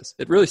true that is.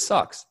 It really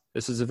sucks.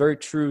 This is a very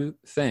true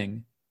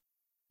thing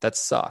that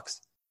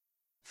sucks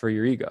for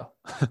your ego.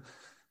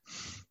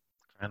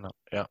 I know.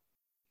 Yeah.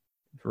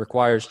 It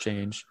requires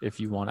change if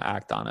you want to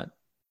act on it,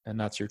 and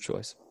that's your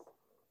choice.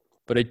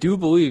 But I do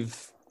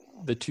believe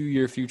the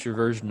 2-year future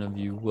version of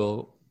you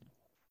will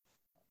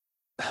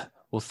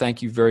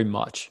thank you very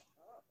much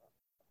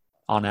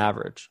on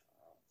average.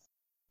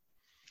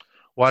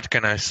 What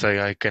can I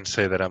say? I can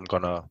say that I'm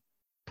going to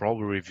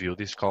probably review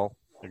this call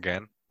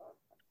again.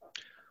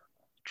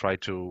 Try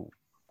to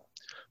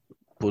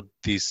put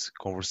this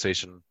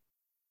conversation,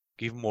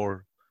 give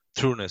more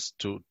trueness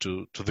to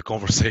the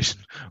conversation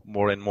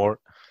more and more,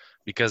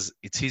 because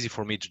it's easy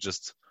for me to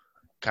just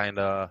kind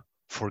of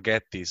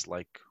forget this,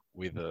 like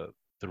with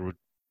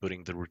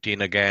putting the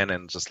routine again,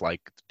 and just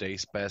like the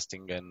days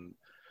passing, and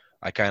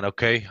I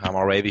I'm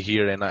already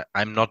here, and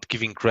I'm not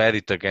giving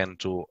credit again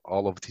to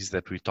all of this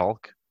that we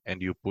talk,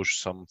 and you push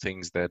some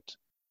things that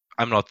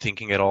I'm not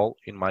thinking at all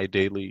in my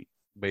daily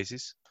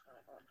basis.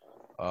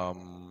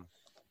 So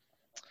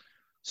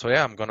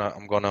yeah, I'm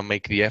gonna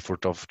make the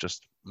effort of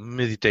just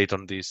meditate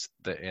on this,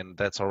 and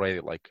that's already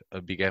like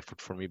a big effort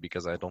for me,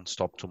 because I don't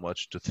stop too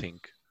much to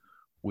think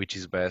which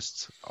is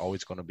best.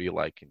 Always gonna be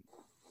like in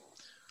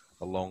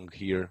a long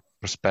here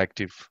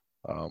perspective,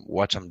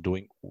 what I'm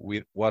doing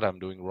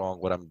wrong,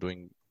 what I'm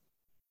doing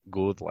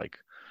good. Like,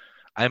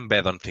 I'm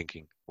bad on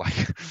thinking.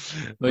 Like,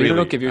 well, you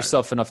don't give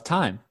yourself enough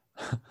time.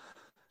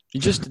 You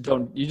just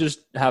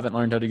haven't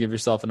learned how to give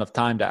yourself enough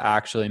time to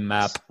actually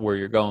map where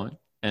you're going.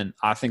 And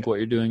I think what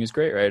you're doing is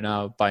great right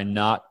now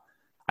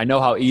I know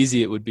how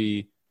easy it would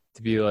be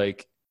to be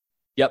like,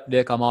 yep,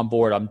 Nick, I'm on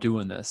board. I'm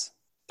doing this.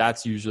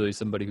 That's usually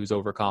somebody who's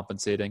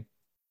overcompensating.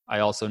 I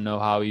also know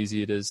how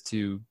easy it is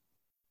to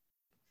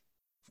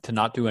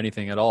not do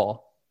anything at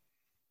all.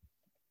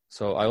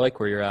 So I like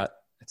where you're at.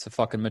 It's a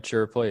fucking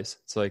mature place.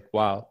 It's like,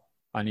 wow,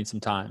 I need some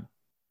time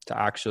to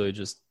actually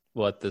just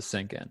let this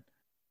sink in.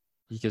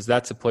 Because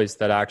that's a place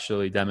that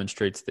actually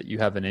demonstrates that you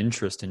have an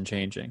interest in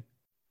changing.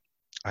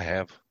 I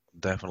have.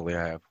 Definitely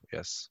I have.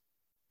 Yes.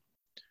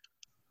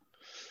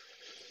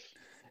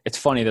 It's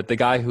funny that the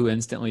guy who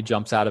instantly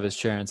jumps out of his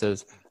chair and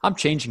says, I'm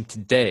changing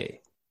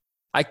today.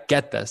 I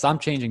get this. I'm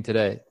changing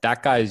today.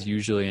 That guy is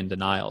usually in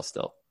denial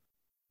still.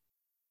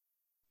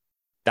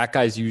 That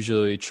guy's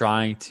usually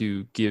trying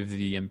to give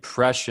the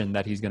impression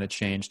that he's going to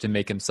change to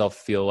make himself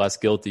feel less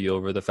guilty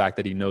over the fact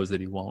that he knows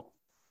that he won't.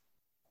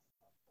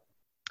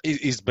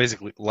 He's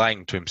basically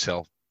lying to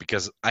himself,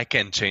 because I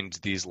can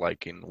change these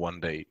like in one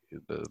day.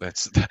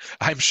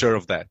 I'm sure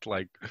of that.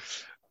 Like,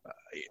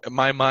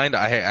 my mind,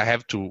 I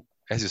have to,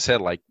 as you said,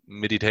 like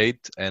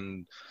meditate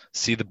and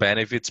see the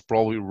benefits,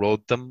 probably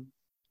wrote them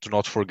to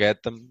not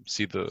forget them,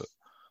 see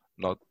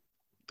not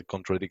the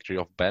contradictory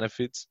of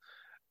benefits,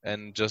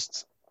 and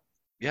just,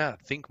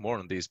 think more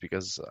on this,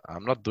 because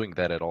I'm not doing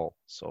that at all.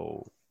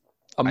 So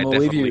I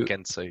definitely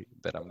can't say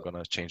that I'm going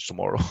to change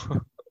tomorrow.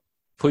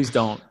 Please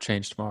don't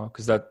change tomorrow,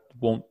 because that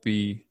won't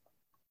be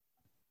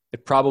 –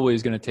 it probably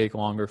is going to take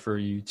longer for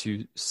you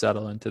to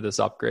settle into this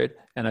upgrade.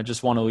 And I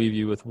just want to leave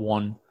you with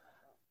one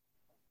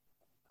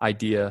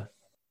idea.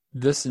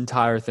 This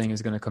entire thing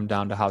is going to come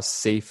down to how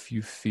safe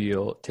you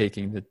feel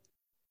taking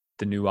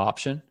the new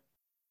option.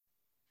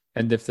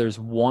 And if there's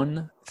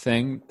one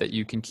thing that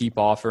you can keep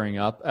offering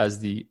up as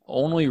the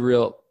only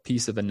real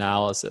piece of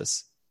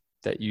analysis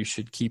that you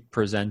should keep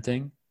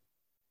presenting,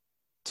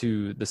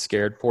 to the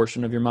scared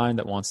portion of your mind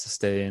that wants to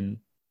stay in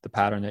the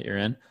pattern that you're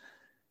in.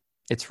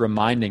 It's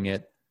reminding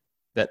it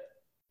that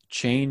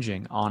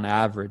changing on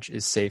average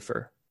is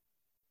safer.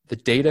 The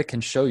data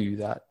can show you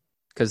that,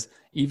 because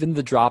even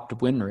the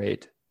dropped win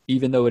rate,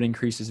 even though it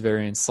increases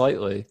variance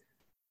slightly,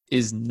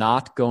 is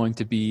not going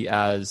to be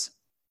as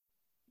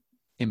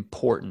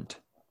important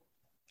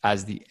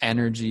as the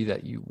energy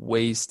that you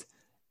waste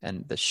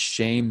and the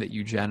shame that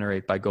you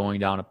generate by going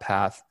down a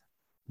path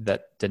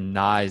that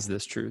denies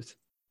this truth.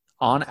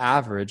 On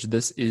average,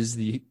 this is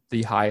the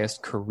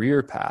highest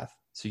career path.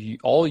 So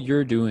all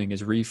you're doing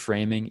is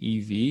reframing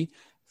EV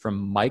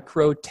from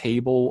micro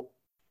table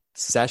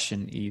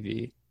session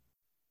EV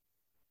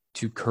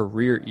to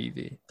career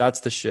EV.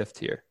 That's the shift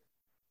here.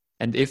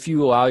 And if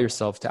you allow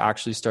yourself to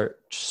actually start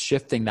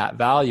shifting that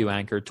value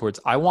anchor towards,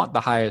 I want the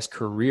highest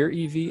career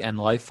EV and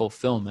life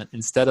fulfillment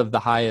instead of the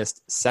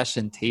highest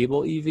session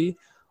table EV,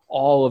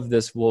 all of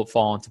this will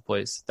fall into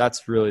place.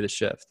 That's really the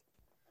shift.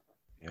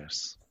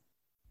 Yes.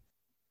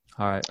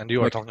 All right. And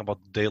you are talking about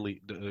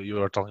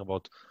you are talking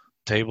about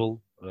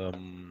table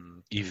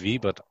EV,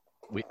 but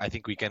I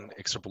think we can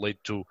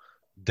extrapolate to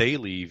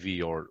daily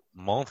EV or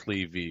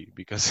monthly EV,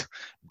 because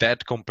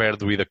that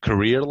compared with a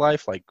career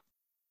life, like,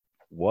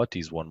 what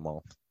is 1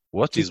 month?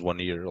 What is 1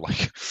 year?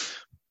 Like,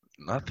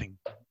 nothing.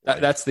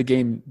 That's the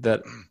game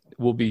that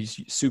will be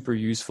super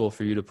useful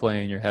for you to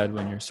play in your head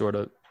when you're sort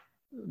of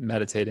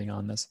meditating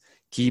on this.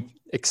 Keep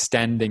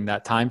extending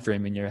that time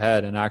frame in your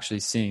head and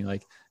actually seeing,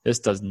 like, this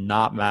does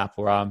not map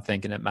where I'm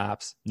thinking it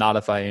maps. Not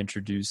if I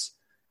introduce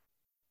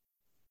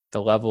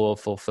the level of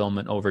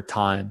fulfillment over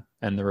time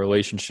and the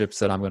relationships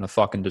that I'm going to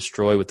fucking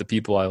destroy with the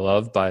people I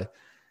love by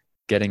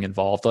getting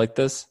involved like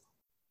this.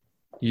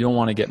 You don't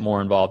want to get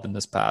more involved in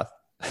this path.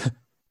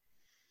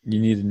 You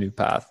need a new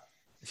path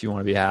if you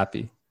want to be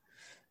happy.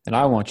 And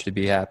I want you to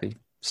be happy.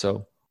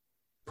 So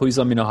please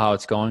let me know how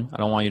it's going. I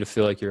don't want you to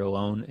feel like you're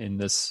alone in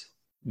this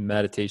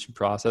meditation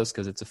process,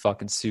 because it's a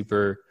fucking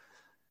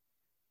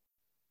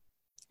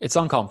it's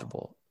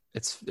uncomfortable.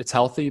 It's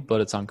healthy,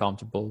 but it's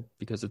uncomfortable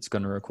because it's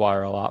going to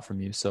require a lot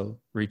from you. So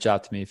reach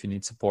out to me if you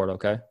need support,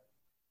 okay?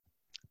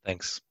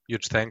 Thanks.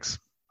 Huge thanks.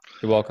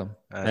 You're welcome.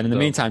 And in the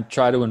meantime,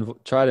 try to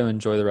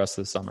enjoy the rest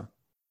of the summer.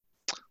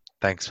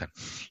 Thanks, man.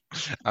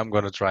 I'm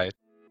going to try it.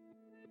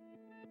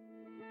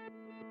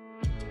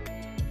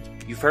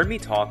 You've heard me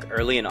talk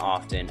early and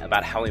often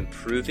about how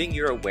improving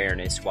your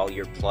awareness while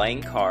you're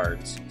playing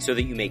cards so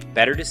that you make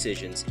better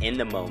decisions in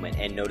the moment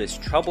and notice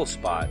trouble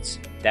spots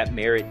that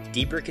merit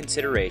deeper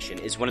consideration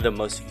is one of the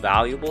most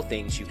valuable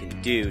things you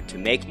can do to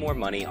make more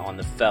money on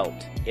the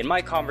felt. In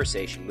my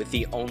conversation with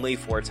the only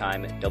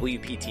 4-time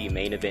WPT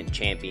main event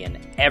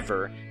champion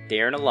ever,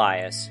 Darren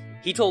Elias,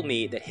 he told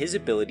me that his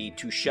ability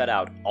to shut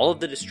out all of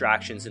the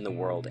distractions in the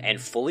world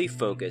and fully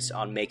focus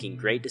on making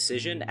great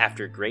decision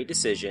after great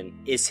decision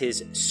is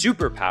his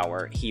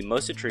superpower he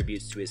most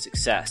attributes to his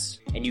success.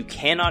 And you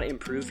cannot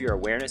improve your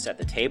awareness at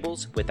the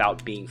tables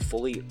without being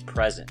fully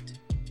present.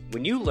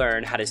 When you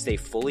learn how to stay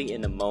fully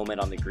in the moment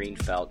on the green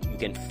felt, you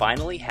can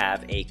finally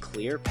have a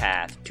clear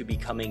path to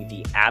becoming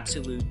the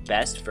absolute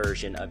best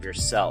version of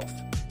yourself.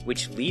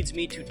 Which leads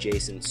me to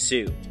Jason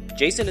Su.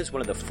 Jason is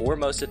one of the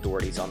foremost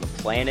authorities on the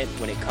planet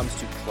when it comes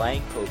to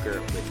playing poker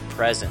with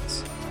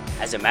presence.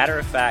 As a matter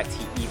of fact,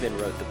 he even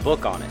wrote the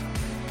book on it.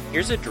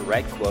 Here's a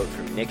direct quote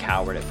from Nick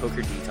Howard at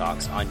Poker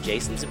Detox on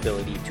Jason's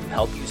ability to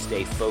help you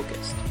stay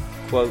focused.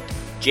 Quote,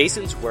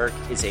 Jason's work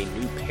is a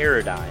new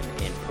paradigm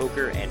in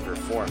poker and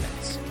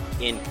performance.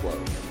 End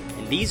quote.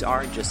 And these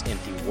aren't just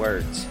empty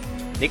words.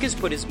 Nick has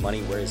put his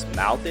money where his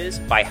mouth is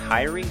by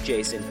hiring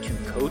Jason to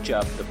coach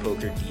up the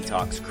Poker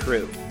Detox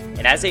crew.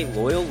 And as a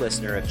loyal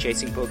listener of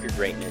Chasing Poker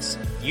Greatness,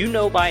 you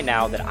know by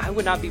now that I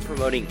would not be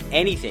promoting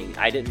anything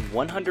I didn't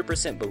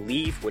 100%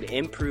 believe would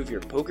improve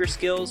your poker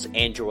skills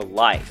and your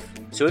life.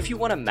 So if you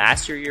want to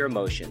master your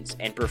emotions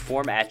and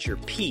perform at your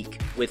peak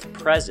with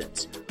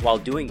presence while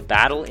doing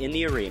battle in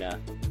the arena,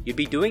 you'd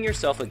be doing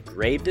yourself a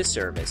grave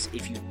disservice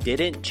if you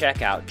didn't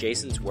check out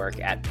Jason's work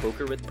at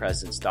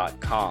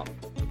pokerwithpresence.com.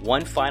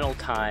 One final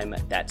time,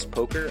 that's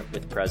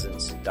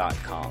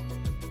pokerwithpresence.com.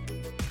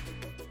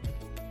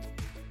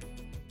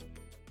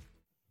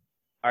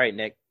 All right,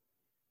 Nick,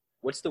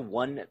 what's the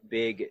one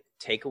big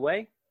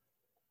takeaway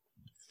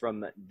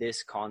from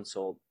this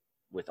consult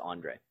with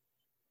Andre?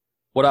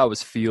 What I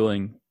was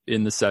feeling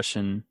in the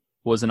session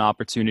was an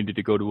opportunity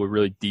to go to a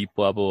really deep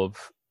level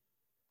of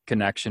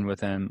connection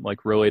with him, like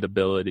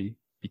relatability,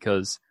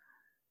 because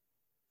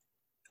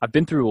I've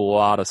been through a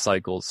lot of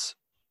cycles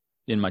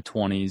in my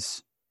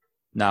 20s,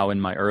 now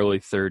in my early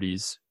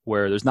 30s,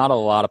 where there's not a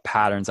lot of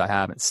patterns I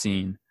haven't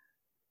seen.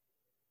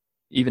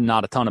 Even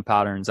not a ton of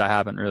patterns I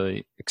haven't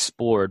really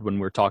explored when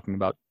we're talking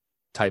about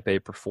type A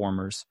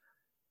performers.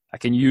 I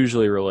can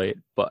usually relate,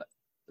 but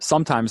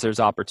sometimes there's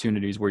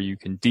opportunities where you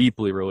can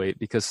deeply relate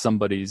because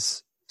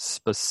somebody's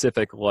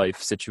specific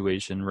life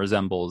situation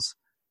resembles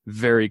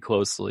very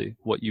closely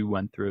what you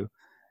went through.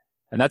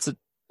 And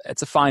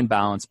it's a fine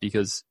balance,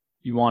 because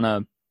you want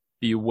to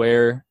be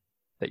aware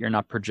that you're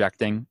not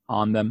projecting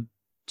on them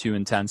too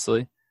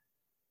intensely,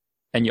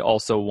 And you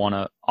also want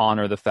to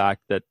honor the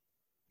fact that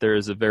there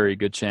is a very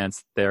good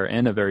chance they're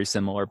in a very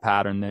similar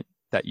pattern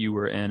that you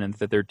were in, and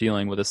that they're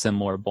dealing with a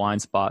similar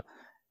blind spot.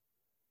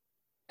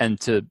 And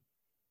to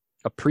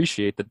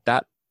appreciate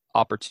that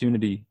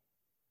opportunity,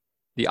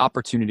 the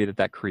opportunity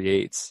that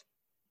creates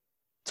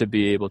to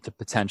be able to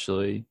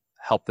potentially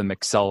help them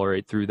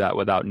accelerate through that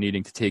without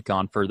needing to take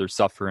on further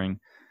suffering.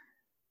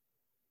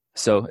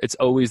 So it's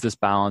always this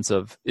balance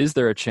of, is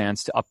there a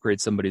chance to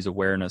upgrade somebody's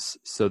awareness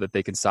so that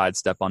they can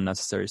sidestep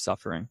unnecessary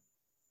suffering?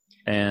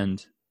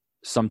 And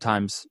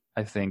sometimes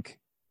I think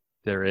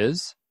there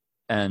is,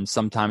 and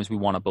sometimes we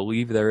want to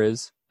believe there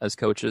is as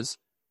coaches.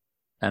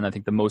 And I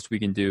think the most we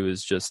can do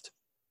is just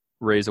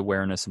raise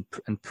awareness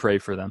and pray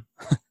for them.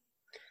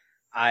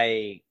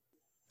 I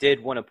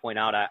did want to point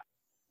out,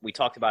 we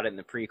talked about it in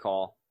the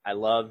pre-call. I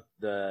love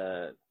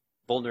the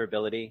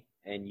vulnerability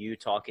and you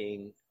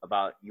talking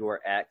about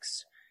your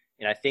ex.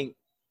 And I think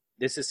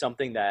this is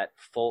something that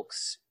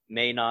folks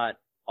may not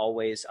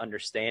always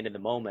understand in the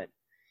moment.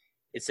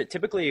 It's that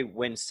typically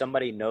when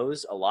somebody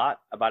knows a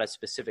lot about a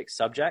specific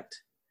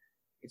subject,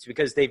 it's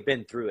because they've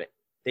been through it.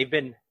 They've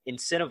been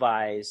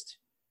incentivized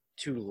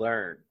to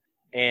learn.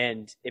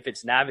 And if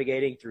it's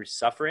navigating through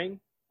suffering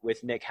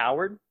with Nick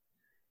Howard,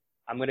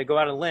 I'm going to go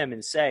out on a limb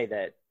and say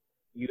that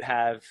you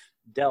have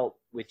dealt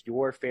with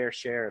your fair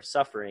share of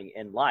suffering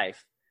in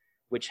life,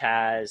 which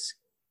has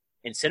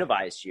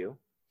incentivized you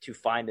to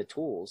find the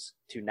tools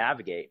to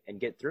navigate and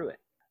get through it.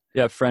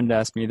 Yeah, a friend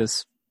asked me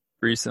this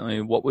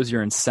recently. What was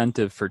your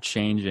incentive for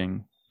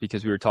changing?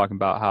 Because we were talking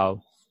about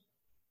how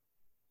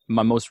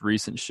my most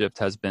recent shift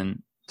has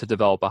been to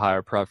develop a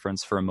higher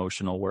preference for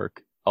emotional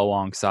work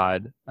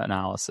alongside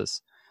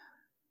analysis.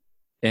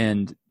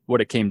 And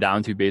what it came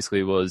down to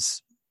basically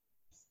was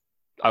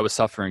I was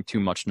suffering too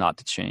much not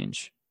to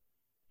change.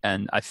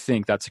 And I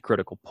think that's a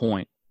critical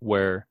point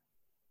where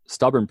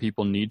stubborn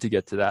people need to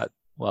get to that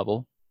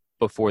level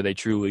before they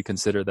truly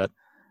consider that.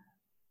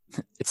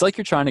 It's like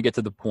you're trying to get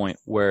to the point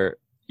where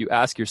you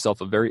ask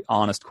yourself a very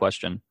honest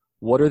question.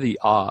 What are the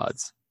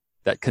odds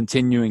that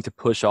continuing to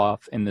push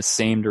off in the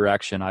same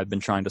direction I've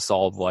been trying to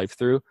solve life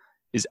through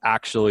is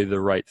actually the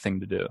right thing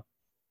to do?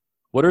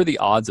 What are the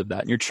odds of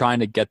that? And you're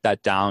trying to get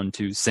that down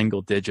to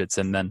single digits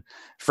and then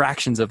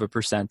fractions of a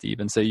percent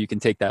even, so you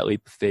can take that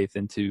leap of faith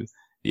into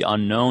the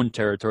unknown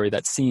territory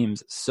that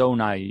seems so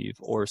naive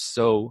or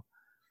so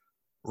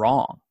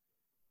wrong,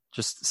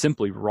 just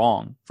simply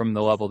wrong from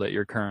the level that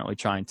you're currently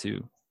trying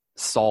to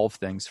solve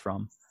things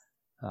from.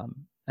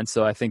 And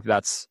so I think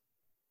that's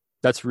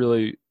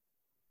really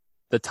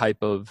the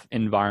type of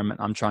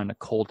environment I'm trying to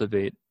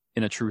cultivate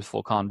in a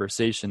truthful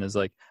conversation, is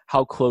like,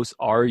 how close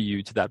are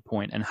you to that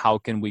point, and how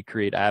can we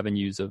create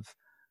avenues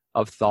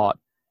of thought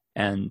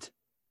and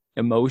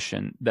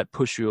emotion that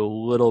push you a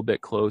little bit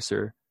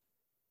closer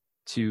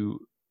to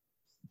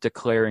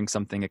declaring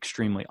something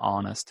extremely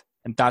honest.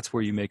 And that's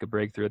where you make a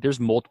breakthrough. There's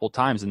multiple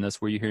times in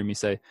this where you hear me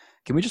say,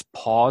 can we just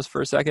pause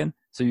for a second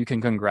so you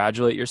can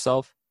congratulate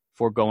yourself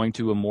for going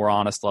to a more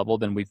honest level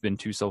than we've been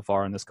to so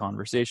far in this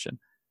conversation?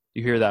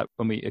 You hear that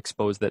when we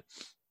expose that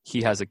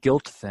he has a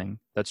guilt thing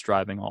that's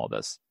driving all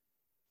this.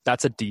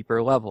 That's a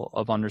deeper level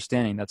of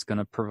understanding that's going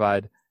to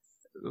provide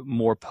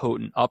more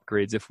potent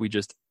upgrades if we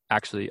just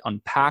actually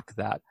unpack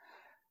that.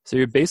 So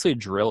you're basically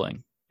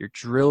drilling. You're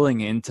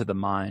drilling into the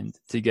mind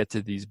to get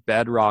to these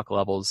bedrock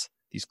levels,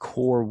 these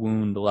core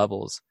wound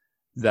levels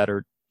that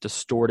are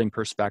distorting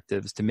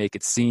perspectives to make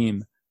it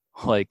seem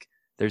like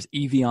there's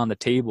EV on the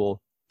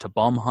table to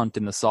bum hunt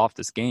in the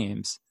softest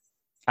games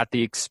at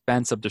the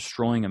expense of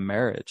destroying a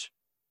marriage.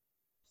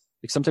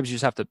 Like, sometimes you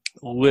just have to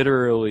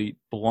literally,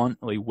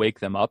 bluntly wake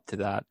them up to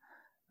that.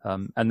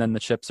 And then the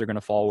chips are going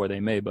to fall where they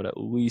may, but at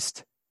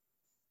least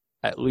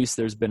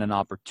there's been an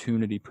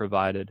opportunity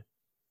provided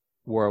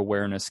where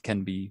awareness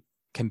can be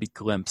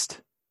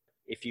glimpsed.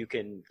 If you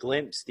can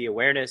glimpse the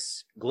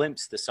awareness,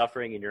 glimpse the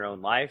suffering in your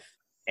own life,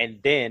 and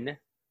then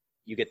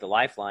you get the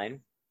lifeline,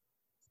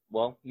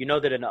 well, you know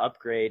that an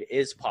upgrade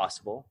is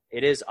possible.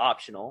 It is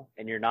optional,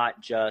 and you're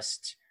not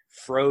just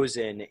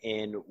frozen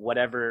in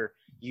whatever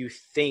you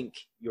think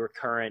your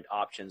current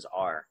options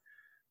are.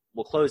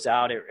 We'll close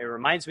out. It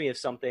reminds me of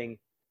something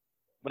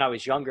when I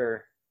was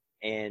younger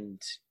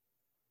and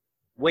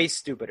way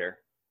stupider,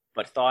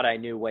 but thought I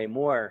knew way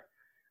more.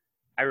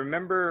 I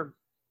remember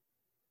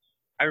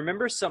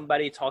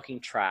somebody talking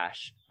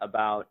trash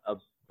about a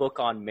book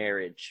on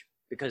marriage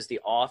because the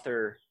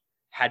author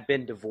had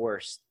been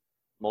divorced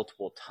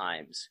multiple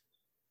times.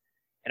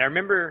 And I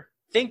remember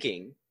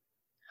thinking,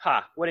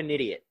 what an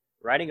idiot,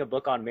 writing a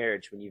book on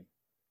marriage when you've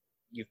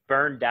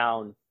burned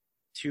down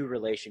 2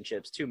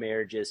 relationships, 2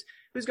 marriages.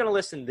 Who's going to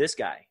listen to this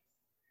guy?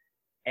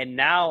 And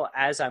now,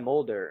 as I'm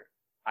older,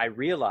 I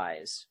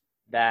realize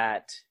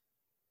that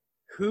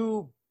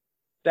who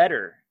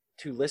better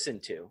to listen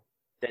to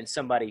than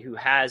somebody who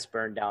has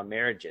burned down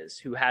marriages,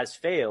 who has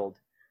failed,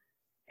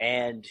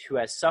 and who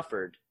has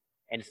suffered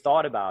and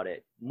thought about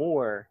it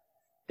more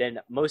than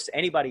most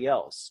anybody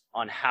else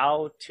on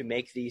how to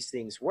make these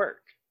things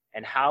work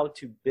and how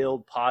to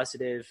build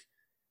positive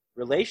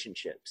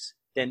relationships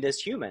than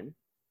this human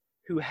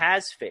who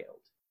has failed.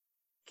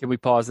 Can we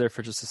pause there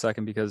for just a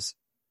second? Because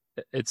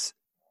it's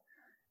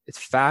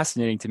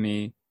fascinating to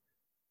me,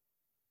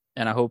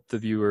 and I hope the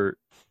viewer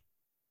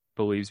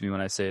believes me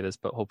when I say this,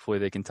 but hopefully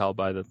they can tell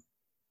by the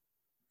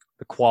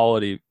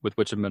quality with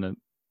which I'm going to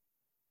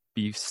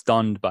be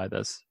stunned by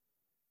this,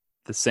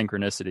 the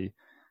synchronicity.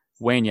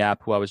 Wayne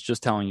Yap, who I was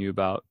just telling you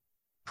about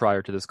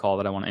prior to this call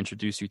that I want to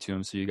introduce you to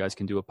him so you guys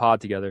can do a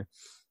pod together,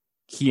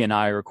 he and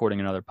I are recording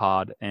another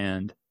pod,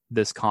 and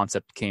this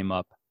concept came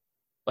up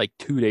like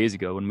 2 days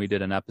ago when we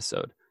did an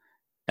episode.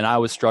 And I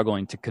was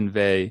struggling to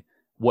convey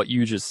what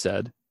you just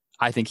said.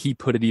 I think he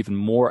put it even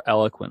more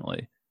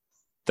eloquently.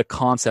 The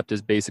concept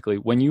is basically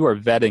when you are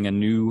vetting a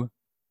new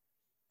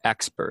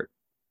expert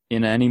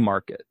in any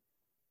market,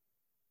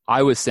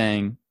 I was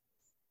saying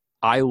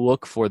I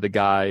look for the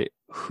guy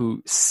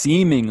who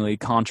seemingly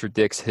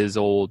contradicts his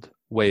old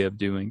way of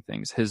doing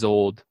things, his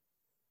old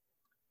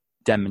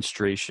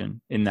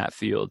demonstration in that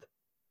field.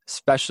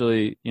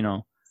 Especially,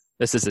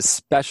 this is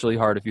especially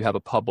hard if you have a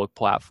public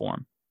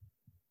platform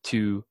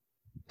to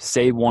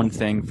say one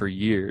thing for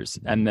years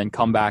and then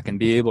come back and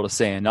be able to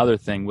say another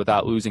thing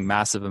without losing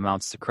massive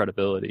amounts of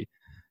credibility.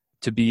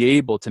 To be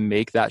able to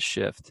make that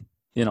shift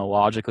in a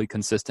logically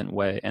consistent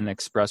way and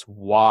express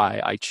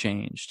why I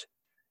changed.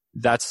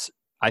 That's,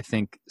 I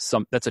think,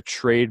 that's a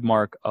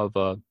trademark of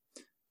a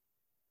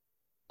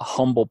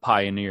humble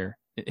pioneer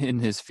in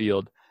his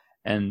field.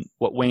 And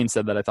what Wayne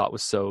said that I thought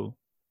was so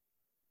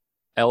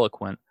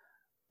eloquent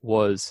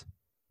was,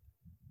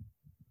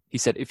 he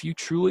said, if you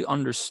truly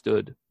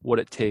understood what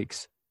it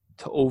takes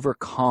to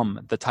overcome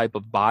the type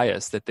of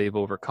bias that they've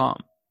overcome,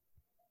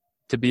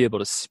 to be able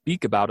to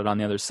speak about it on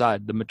the other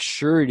side, the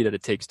maturity that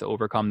it takes to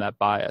overcome that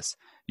bias,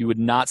 you would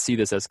not see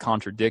this as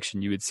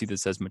contradiction. You would see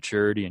this as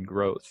maturity and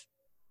growth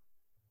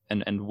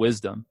and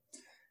wisdom.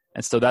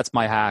 And so that's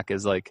my hack,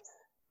 is like,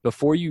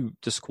 before you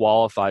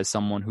disqualify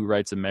someone who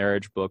writes a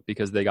marriage book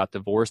because they got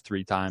divorced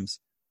 3 times,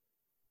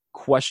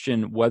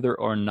 question whether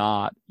or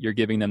not you're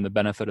giving them the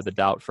benefit of the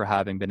doubt for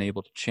having been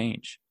able to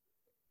change.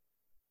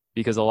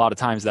 Because a lot of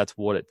times that's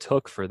what it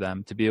took for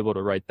them to be able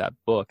to write that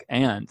book.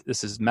 And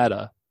this is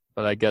meta,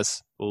 but I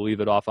guess we'll leave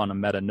it off on a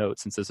meta note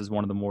since this is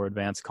one of the more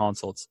advanced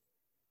consults.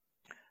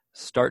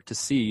 Start to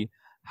see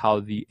how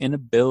the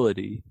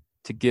inability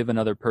to give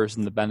another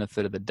person the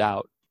benefit of the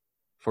doubt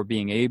for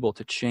being able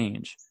to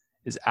change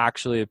is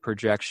actually a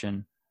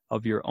projection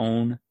of your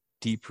own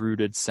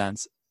deep-rooted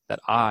sense that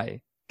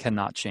I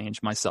cannot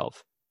change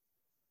myself.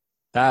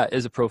 That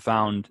is a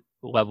profound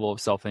level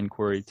of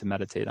self-inquiry to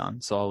meditate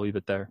on. So I'll leave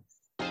it there.